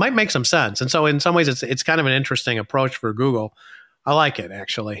 Might make some sense. And so in some ways, it's kind of an interesting approach for Google. I like it,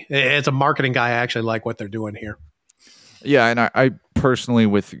 actually. As a marketing guy, I actually like what they're doing here. Yeah, and I personally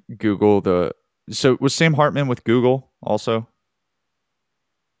with Google, so was Sam Hartman with Google also?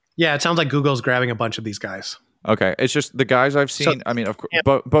 Yeah, it sounds like Google's grabbing a bunch of these guys. Okay, it's just the guys I've seen. So, I mean, of course,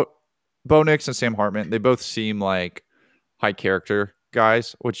 yeah. Bo Nix and Sam Hartman, they both seem like high character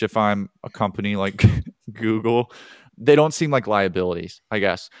guys, which if I'm a company like Google, they don't seem like liabilities, I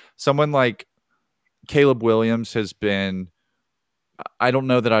guess. Someone like Caleb Williams has been, I don't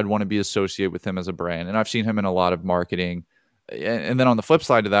know that I'd want to be associated with him as a brand. And I've seen him in a lot of marketing. And then on the flip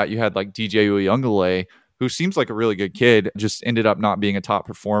side of that, you had like DJ Uyunglele, who seems like a really good kid, just ended up not being a top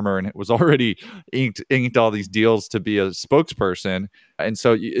performer and it was already inked all these deals to be a spokesperson. And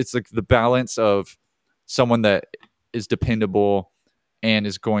so it's like the balance of someone that is dependable and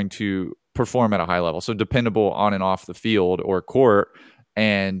is going to perform at a high level. So dependable on and off the field or court.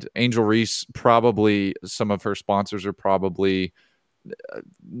 And Angel Reese, probably some of her sponsors are probably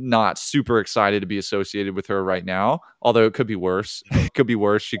not super excited to be associated with her right now, although it could be worse. It could be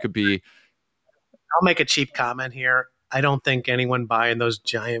worse. She could be. I'll make a cheap comment here. I don't think anyone buying those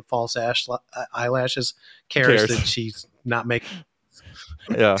giant false eyelashes cares that she's not making.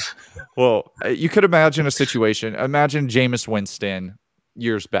 Yeah. Well, you could imagine a situation. Imagine Jameis Winston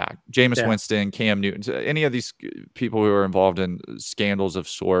years back. Jameis Winston, Cam Newton, any of these people who are involved in scandals of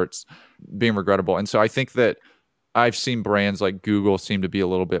sorts being regrettable. And so I think that I've seen brands like Google seem to be a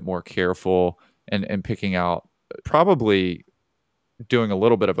little bit more careful and picking out, probably doing a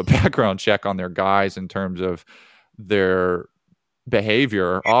little bit of a background check on their guys in terms of their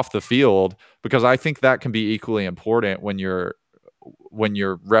behavior off the field, because I think that can be equally important when you're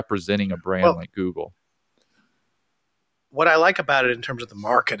representing a brand like Google. What I like about it in terms of the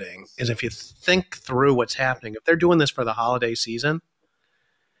marketing is if you think through what's happening, if they're doing this for the holiday season,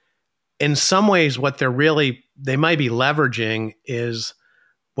 in some ways what they might be leveraging is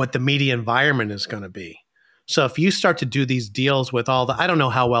what the media environment is going to be. So if you start to do these deals with I don't know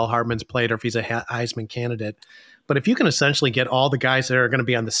how well Hartman's played or if he's a Heisman candidate, but if you can essentially get all the guys that are going to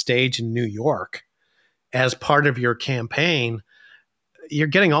be on the stage in New York as part of your campaign, you're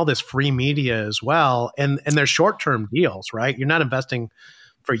getting all this free media as well. And they're short-term deals, right? You're not investing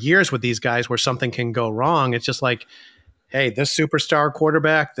for years with these guys where something can go wrong. It's just like, hey, this superstar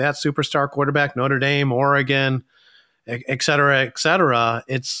quarterback, that superstar quarterback, Notre Dame, Oregon, et cetera, et cetera.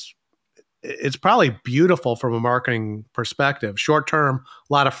 It's probably beautiful from a marketing perspective. Short term,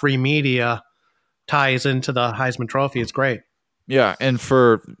 a lot of free media ties into the Heisman Trophy. It's great. Yeah, and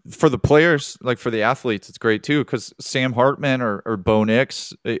for the players, like for the athletes, it's great too, because Sam Hartman or Bo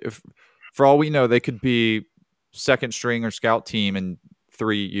Nix, for all we know, they could be second string or scout team in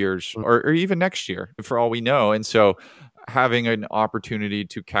 3 years or even next year, for all we know. And so having an opportunity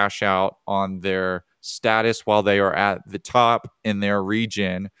to cash out on their status while they are at the top in their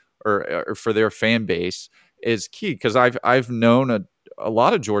region or for their fan base is key, because I've known a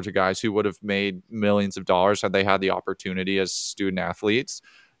lot of Georgia guys who would have made millions of dollars had they had the opportunity as student athletes.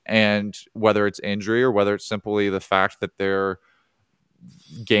 And whether it's injury or whether it's simply the fact that their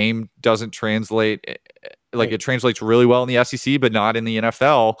game doesn't translate, like it translates really well in the SEC, but not in the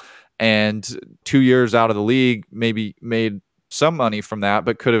NFL. And 2 years out of the league, maybe made some money from that,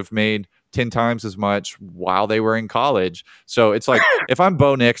 but could have made 10 times as much while they were in college. So it's like, if I'm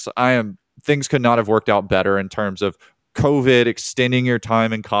Bo Nix, things could not have worked out better in terms of COVID, extending your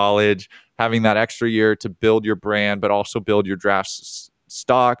time in college, having that extra year to build your brand, but also build your draft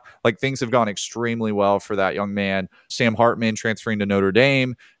stock. Like, things have gone extremely well for that young man. Sam Hartman transferring to Notre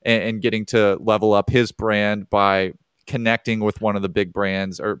Dame and getting to level up his brand by connecting with one of the big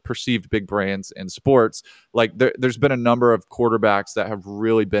brands or perceived big brands in sports. Like, there's been a number of quarterbacks that have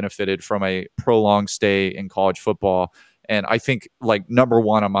really benefited from a prolonged stay in college football. And I think, like, number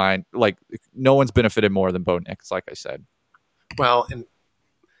one on mine, like, no one's benefited more than Bo Nix, like I said. Well,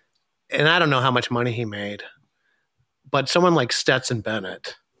 and I don't know how much money he made, but someone like Stetson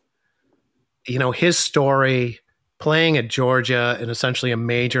Bennett, his story playing at Georgia in essentially a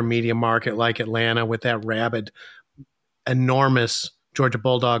major media market like Atlanta with that rabid, enormous Georgia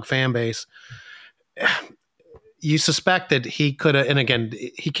Bulldog fan base, you suspect that he could have, and again,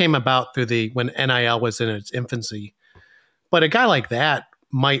 he came about through when NIL was in its infancy. But a guy like that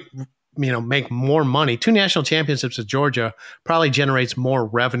might, make more money. 2 national championships at Georgia probably generates more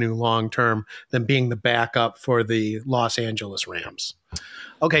revenue long term than being the backup for the Los Angeles Rams.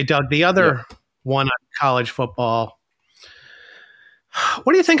 Okay, Doug, the other one on college football.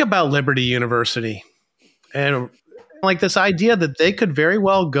 What do you think about Liberty University? And like this idea that they could very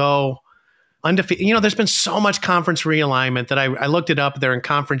well go undefeated. There's been so much conference realignment that I looked it up. They're in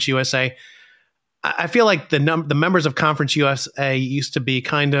Conference USA. I feel like the members of Conference USA used to be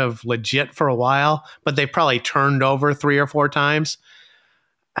kind of legit for a while, but they probably turned over 3 or 4 times.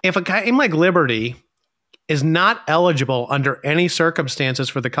 If a game like Liberty is not eligible under any circumstances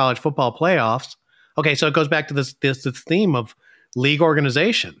for the college football playoffs, okay, so it goes back to this theme of league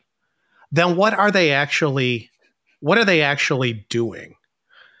organization. Then what are they actually doing?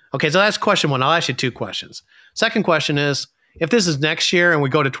 Okay, so that's question 1. I'll ask you 2 questions. Second question is, if this is next year and we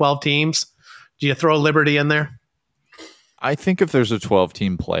go to 12 teams, do you throw Liberty in there? I think if there's a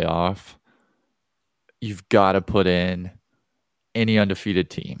 12-team playoff, you've got to put in any undefeated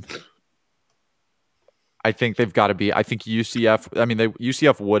team. I think they've got to be. I think UCF. I mean,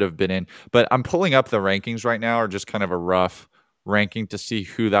 UCF would have been in, but I'm pulling up the rankings right now, or just kind of a rough ranking to see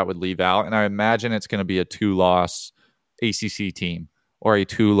who that would leave out, and I imagine it's going to be a 2-loss ACC team or a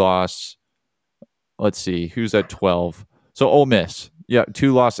 2-loss. Let's see, who's at 12. So Ole Miss,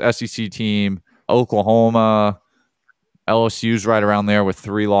 2-loss SEC team. Oklahoma, LSU's right around there with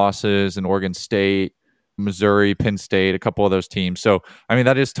 3 losses, and Oregon State, Missouri, Penn State, a couple of those teams. So, I mean,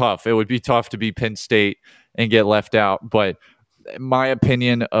 that is tough. It would be tough to be Penn State and get left out. But my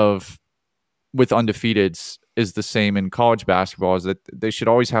opinion with undefeateds is the same in college basketball, is that they should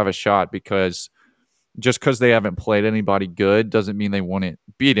always have a shot, because just because they haven't played anybody good doesn't mean they wouldn't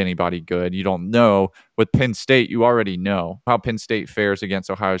beat anybody good. You don't know. With Penn State, you already know how Penn State fares against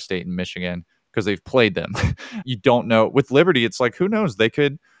Ohio State and Michigan because they've played them. You don't know. With Liberty, it's like, who knows? They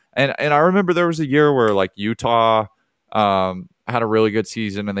could. And I remember there was a year where, like, Utah had a really good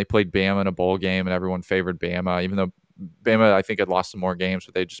season and they played Bama in a bowl game and everyone favored Bama, even though Bama, I think, had lost some more games,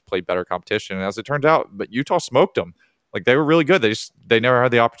 but they just played better competition. And as it turns out, but Utah smoked them. Like, they were really good. They never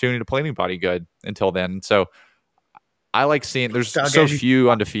had the opportunity to play anybody good until then. So I like seeing, there's so few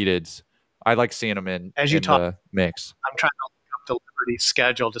undefeateds. I like seeing them in the mix. I'm trying to look up the Liberty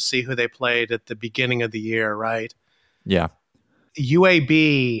schedule to see who they played at the beginning of the year, right? Yeah.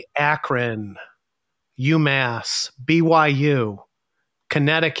 UAB, Akron, UMass, BYU,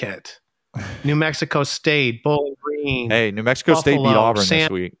 Connecticut, New Mexico State, Bowling Green. Hey, New Mexico State beat Auburn this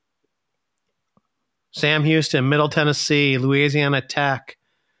week. Sam Houston, Middle Tennessee, Louisiana Tech.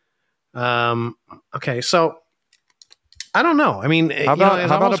 Okay, so I don't know. I mean, How about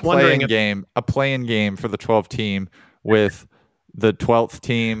a wondering play-in game? A play-in game for the 12 team with the 12th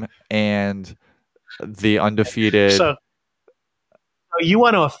team and the undefeated. So you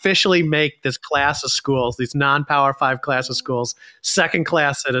want to officially make this class of schools, these non-Power 5 class of schools,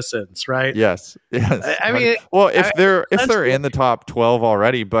 second-class citizens, right? Yes. I mean, well, if they're in the top 12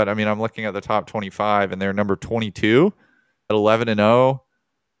 already, but I mean, I'm looking at the top 25 and they're number 22 at 11-0.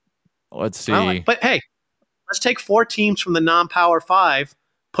 Let's see. but hey, let's take 4 teams from the non-Power 5,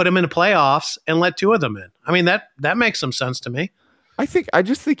 put them in the playoffs, and let 2 of them in. I mean, that makes some sense to me. I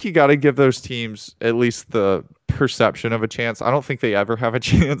just think you got to give those teams at least the perception of a chance. I don't think they ever have a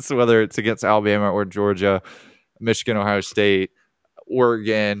chance, whether it's against Alabama or Georgia, Michigan, Ohio State,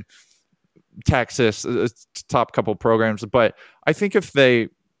 Oregon, Texas, top couple programs. But I think they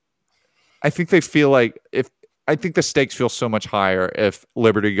feel like I think the stakes feel so much higher if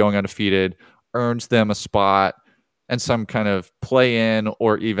Liberty going undefeated earns them a spot and some kind of play in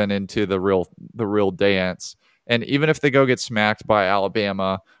or even into the real dance. And even if they go get smacked by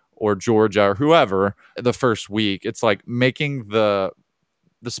Alabama or Georgia or whoever the first week, it's like making the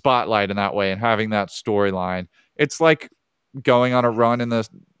spotlight in that way and having that storyline. It's like going on a run in the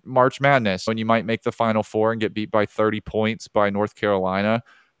March Madness when you might make the Final Four and get beat by 30 points by North Carolina,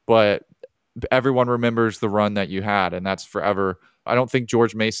 but everyone remembers the run that you had, and that's forever. I don't think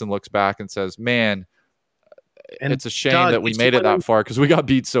George Mason looks back and says, man, and it's a shame that we made it that far because we got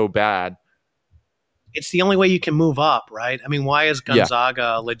beat so bad. It's the only way you can move up, right? I mean, why is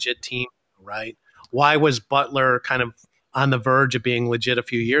Gonzaga a legit team, right? Why was Butler kind of on the verge of being legit a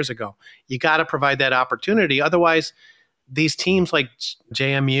few years ago? You got to provide that opportunity. Otherwise, these teams like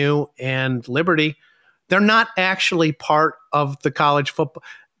JMU and Liberty, they're not actually part of the college football.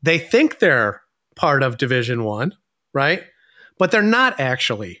 They think they're part of Division I, right? But they're not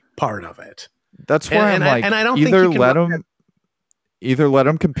actually part of it. That's why I don't either think let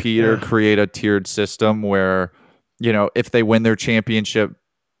them compete or create a tiered system where, if they win their championship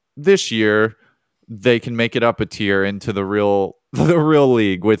this year, they can make it up a tier into the real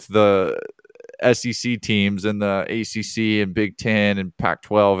league with the SEC teams and the ACC and Big Ten and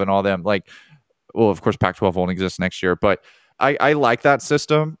Pac-12 and all them. Like, well, of course, Pac-12 won't exist next year, but I like that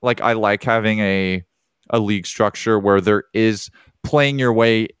system. Like, I like having a league structure where there is playing your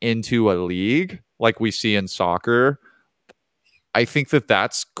way into a league like we see in soccer. I think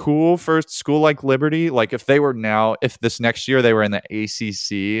that's cool for a school like Liberty. Like if this next year they were in the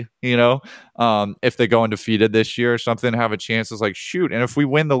ACC, if they go undefeated this year or something, have a chance, it's like, shoot. And if we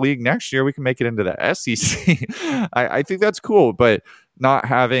win the league next year, we can make it into the SEC. I think that's cool, but not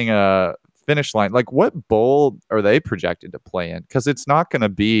having a finish line. Like what bowl are they projected to play in? Because it's not going to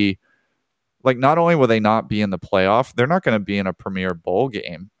be like, not only will they not be in the playoff, they're not going to be in a premier bowl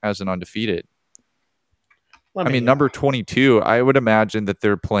game as an undefeated. Number 22, I would imagine that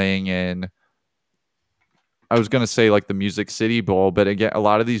they're playing in, I was going to say like the Music City Bowl, but again, a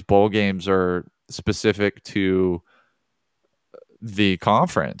lot of these bowl games are specific to the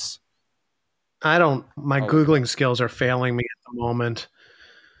conference. My Googling skills are failing me at the moment.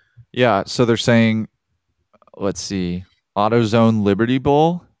 Yeah, so they're saying, let's see, AutoZone Liberty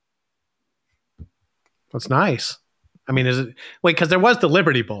Bowl. That's nice. I mean, because there was the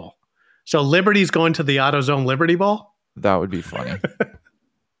Liberty Bowl. So Liberty's going to the AutoZone Liberty Bowl? That would be funny.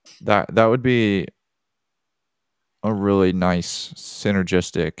 that would be a really nice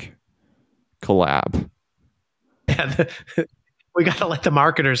synergistic collab. Yeah, we got to let the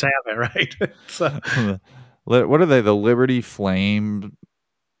marketers have it, right? So, what are they? The Liberty Flame?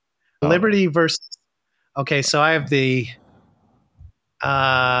 Liberty versus... Okay, so I have the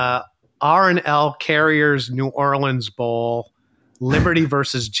R&L Carriers New Orleans Bowl. Liberty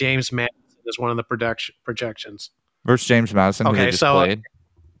versus James Madison is one of the projections. Versus James Madison, who they just played.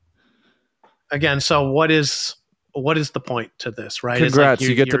 Again, so what is the point to this, right? Congrats,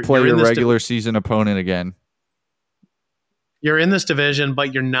 you get to play your regular season opponent again. You're in this division,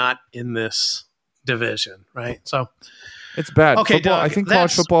 but you're not in this division, right? So it's bad. Okay, football, Doug, I think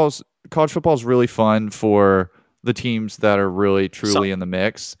college football is really fun for the teams that are really truly in the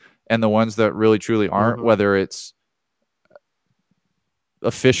mix, and the ones that really truly aren't, whether it's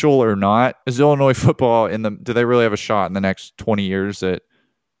official or not. Is Illinois football do they really have a shot in the next 20 years at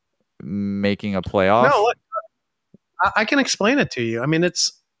making a playoff? No, look, I can explain it to you. I mean,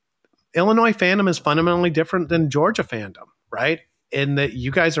 Illinois fandom is fundamentally different than Georgia fandom, right? In that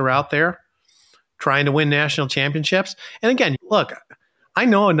you guys are out there trying to win national championships. And again, look, I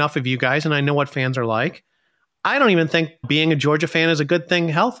know enough of you guys and I know what fans are like. I don't even think being a Georgia fan is a good thing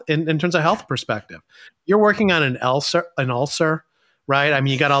in terms of health perspective. You're working on an ulcer, right? I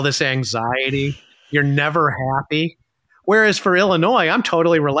mean, you got all this anxiety. You're never happy. Whereas for Illinois, I'm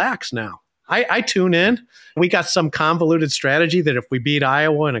totally relaxed now. I tune in. We got some convoluted strategy that if we beat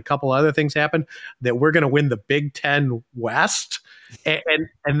Iowa and a couple other things happen, that we're going to win the Big Ten West.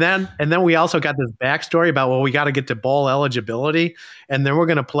 And then we also got this backstory about, well, we got to get to bowl eligibility, and then we're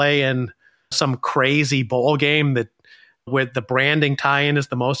going to play in some crazy bowl game that with the branding tie-in is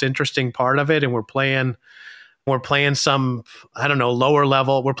the most interesting part of it, and we're playing some, I don't know, lower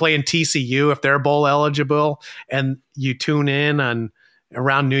level. We're playing TCU if they're bowl eligible, and you tune in on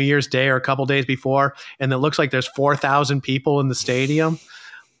around New Year's Day or a couple days before, and it looks like there's 4,000 people in the stadium.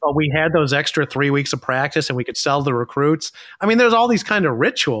 But we had those extra 3 weeks of practice, and we could sell the recruits. I mean, there's all these kind of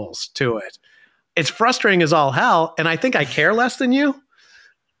rituals to it. It's frustrating as all hell, and I think I care less than you,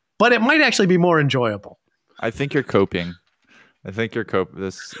 but it might actually be more enjoyable. I think you're coping. I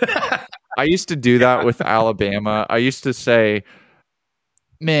used to do that with Alabama. I used to say,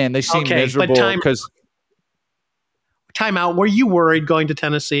 man, they seem miserable because. Time out. Were you worried going to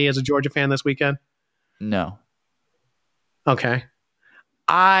Tennessee as a Georgia fan this weekend? No. Okay.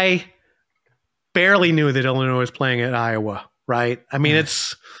 I barely knew that Illinois was playing at Iowa, right? I mean,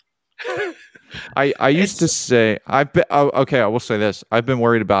 it's. I used to say, I will say this. I've been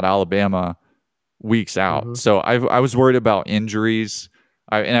worried about Alabama weeks out. Mm-hmm. So I was worried about injuries.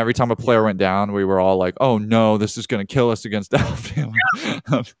 And every time a player went down, we were all like, oh, no, this is going to kill us against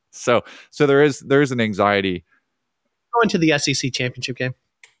Alabama. So there is an anxiety. Going to the SEC championship game?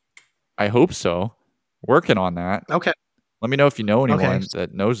 I hope so. Working on that. Okay. Let me know if you know anyone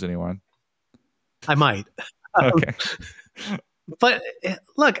that knows anyone. I might. Okay. But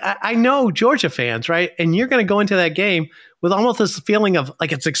look, I know Georgia fans, right? And you're going to go into that game with almost this feeling of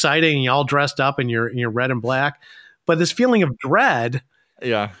like it's exciting and you're all dressed up and you're red and black, but this feeling of dread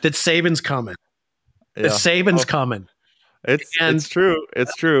that Saban's coming. Yeah. That Saban's coming. It's true.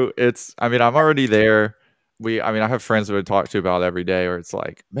 It's true. I'm already there. I have friends that I talk to about every day where it's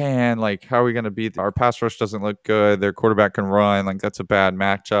like, man, like, how are we going to beat our pass rush doesn't look good. Their quarterback can run. Like, that's a bad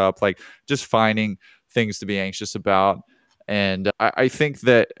matchup. Like, just finding things to be anxious about. And I think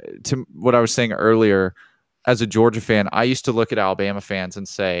that to what I was saying earlier, as a Georgia fan, I used to look at Alabama fans and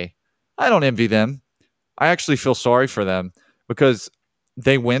say, I don't envy them. I actually feel sorry for them because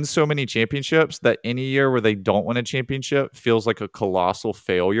they win so many championships that any year where they don't win a championship feels like a colossal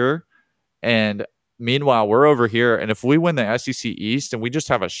failure. And meanwhile, we're over here, and if we win the SEC East and we just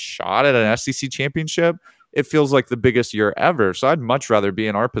have a shot at an SEC championship, it feels like the biggest year ever. So I'd much rather be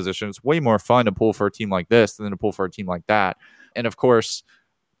in our position. It's way more fun to pull for a team like this than to pull for a team like that. And of course,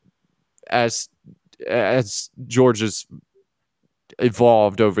 as Georgia's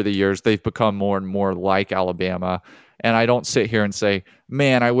evolved over the years, they've become more and more like Alabama. And I don't sit here and say,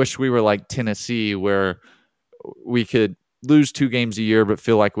 man, I wish we were like Tennessee where we could lose 2 games a year but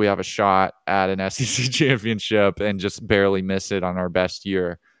feel like we have a shot at an SEC championship and just barely miss it on our best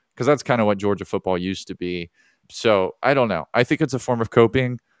year, because that's kind of what Georgia football used to be. So I don't know. I think it's a form of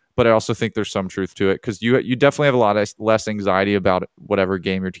coping, but I also think there's some truth to it because you definitely have a lot of less anxiety about whatever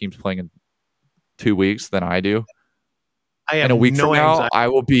game your team's playing in 2 weeks than I do. I have in a week no from now,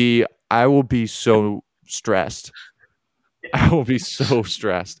 anxiety. I will be so stressed. I will be so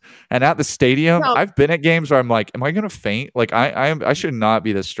stressed. And at the stadium, I've been at games where I'm like, am I going to faint? Like I should not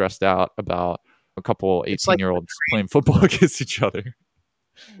be this stressed out about a couple 18-year-olds playing football against each other.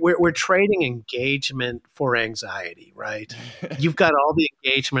 We're trading engagement for anxiety, right? You've got all the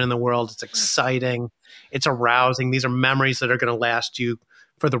engagement in the world. It's exciting. It's arousing. These are memories that are going to last you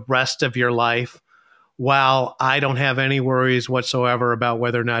for the rest of your life. While I don't have any worries whatsoever about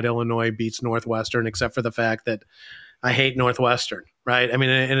whether or not Illinois beats Northwestern, except for the fact that I hate Northwestern, right? I mean,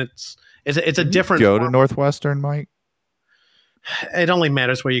 and it's a different. Go to Northwestern, Mike. It only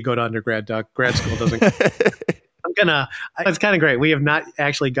matters where you go to undergrad, Doug. Grad school doesn't. It's kind of great. We have not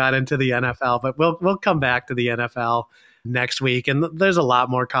actually got into the NFL, but we'll come back to the NFL next week, and there's a lot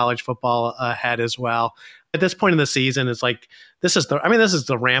more college football ahead as well. At this point in the season, it's like this is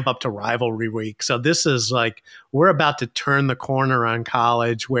the ramp up to rivalry week. So this is like we're about to turn the corner on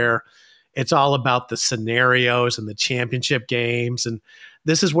college where it's all about the scenarios and the championship games. And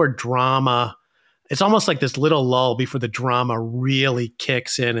this is where drama, it's almost like this little lull before the drama really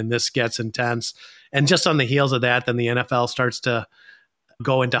kicks in and this gets intense. And just on the heels of that, then the NFL starts to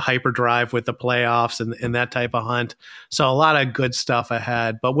go into hyperdrive with the playoffs and that type of hunt. So a lot of good stuff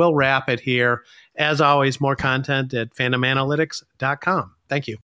ahead, but we'll wrap it here. As always, more content at fandomanalytics.com. Thank you.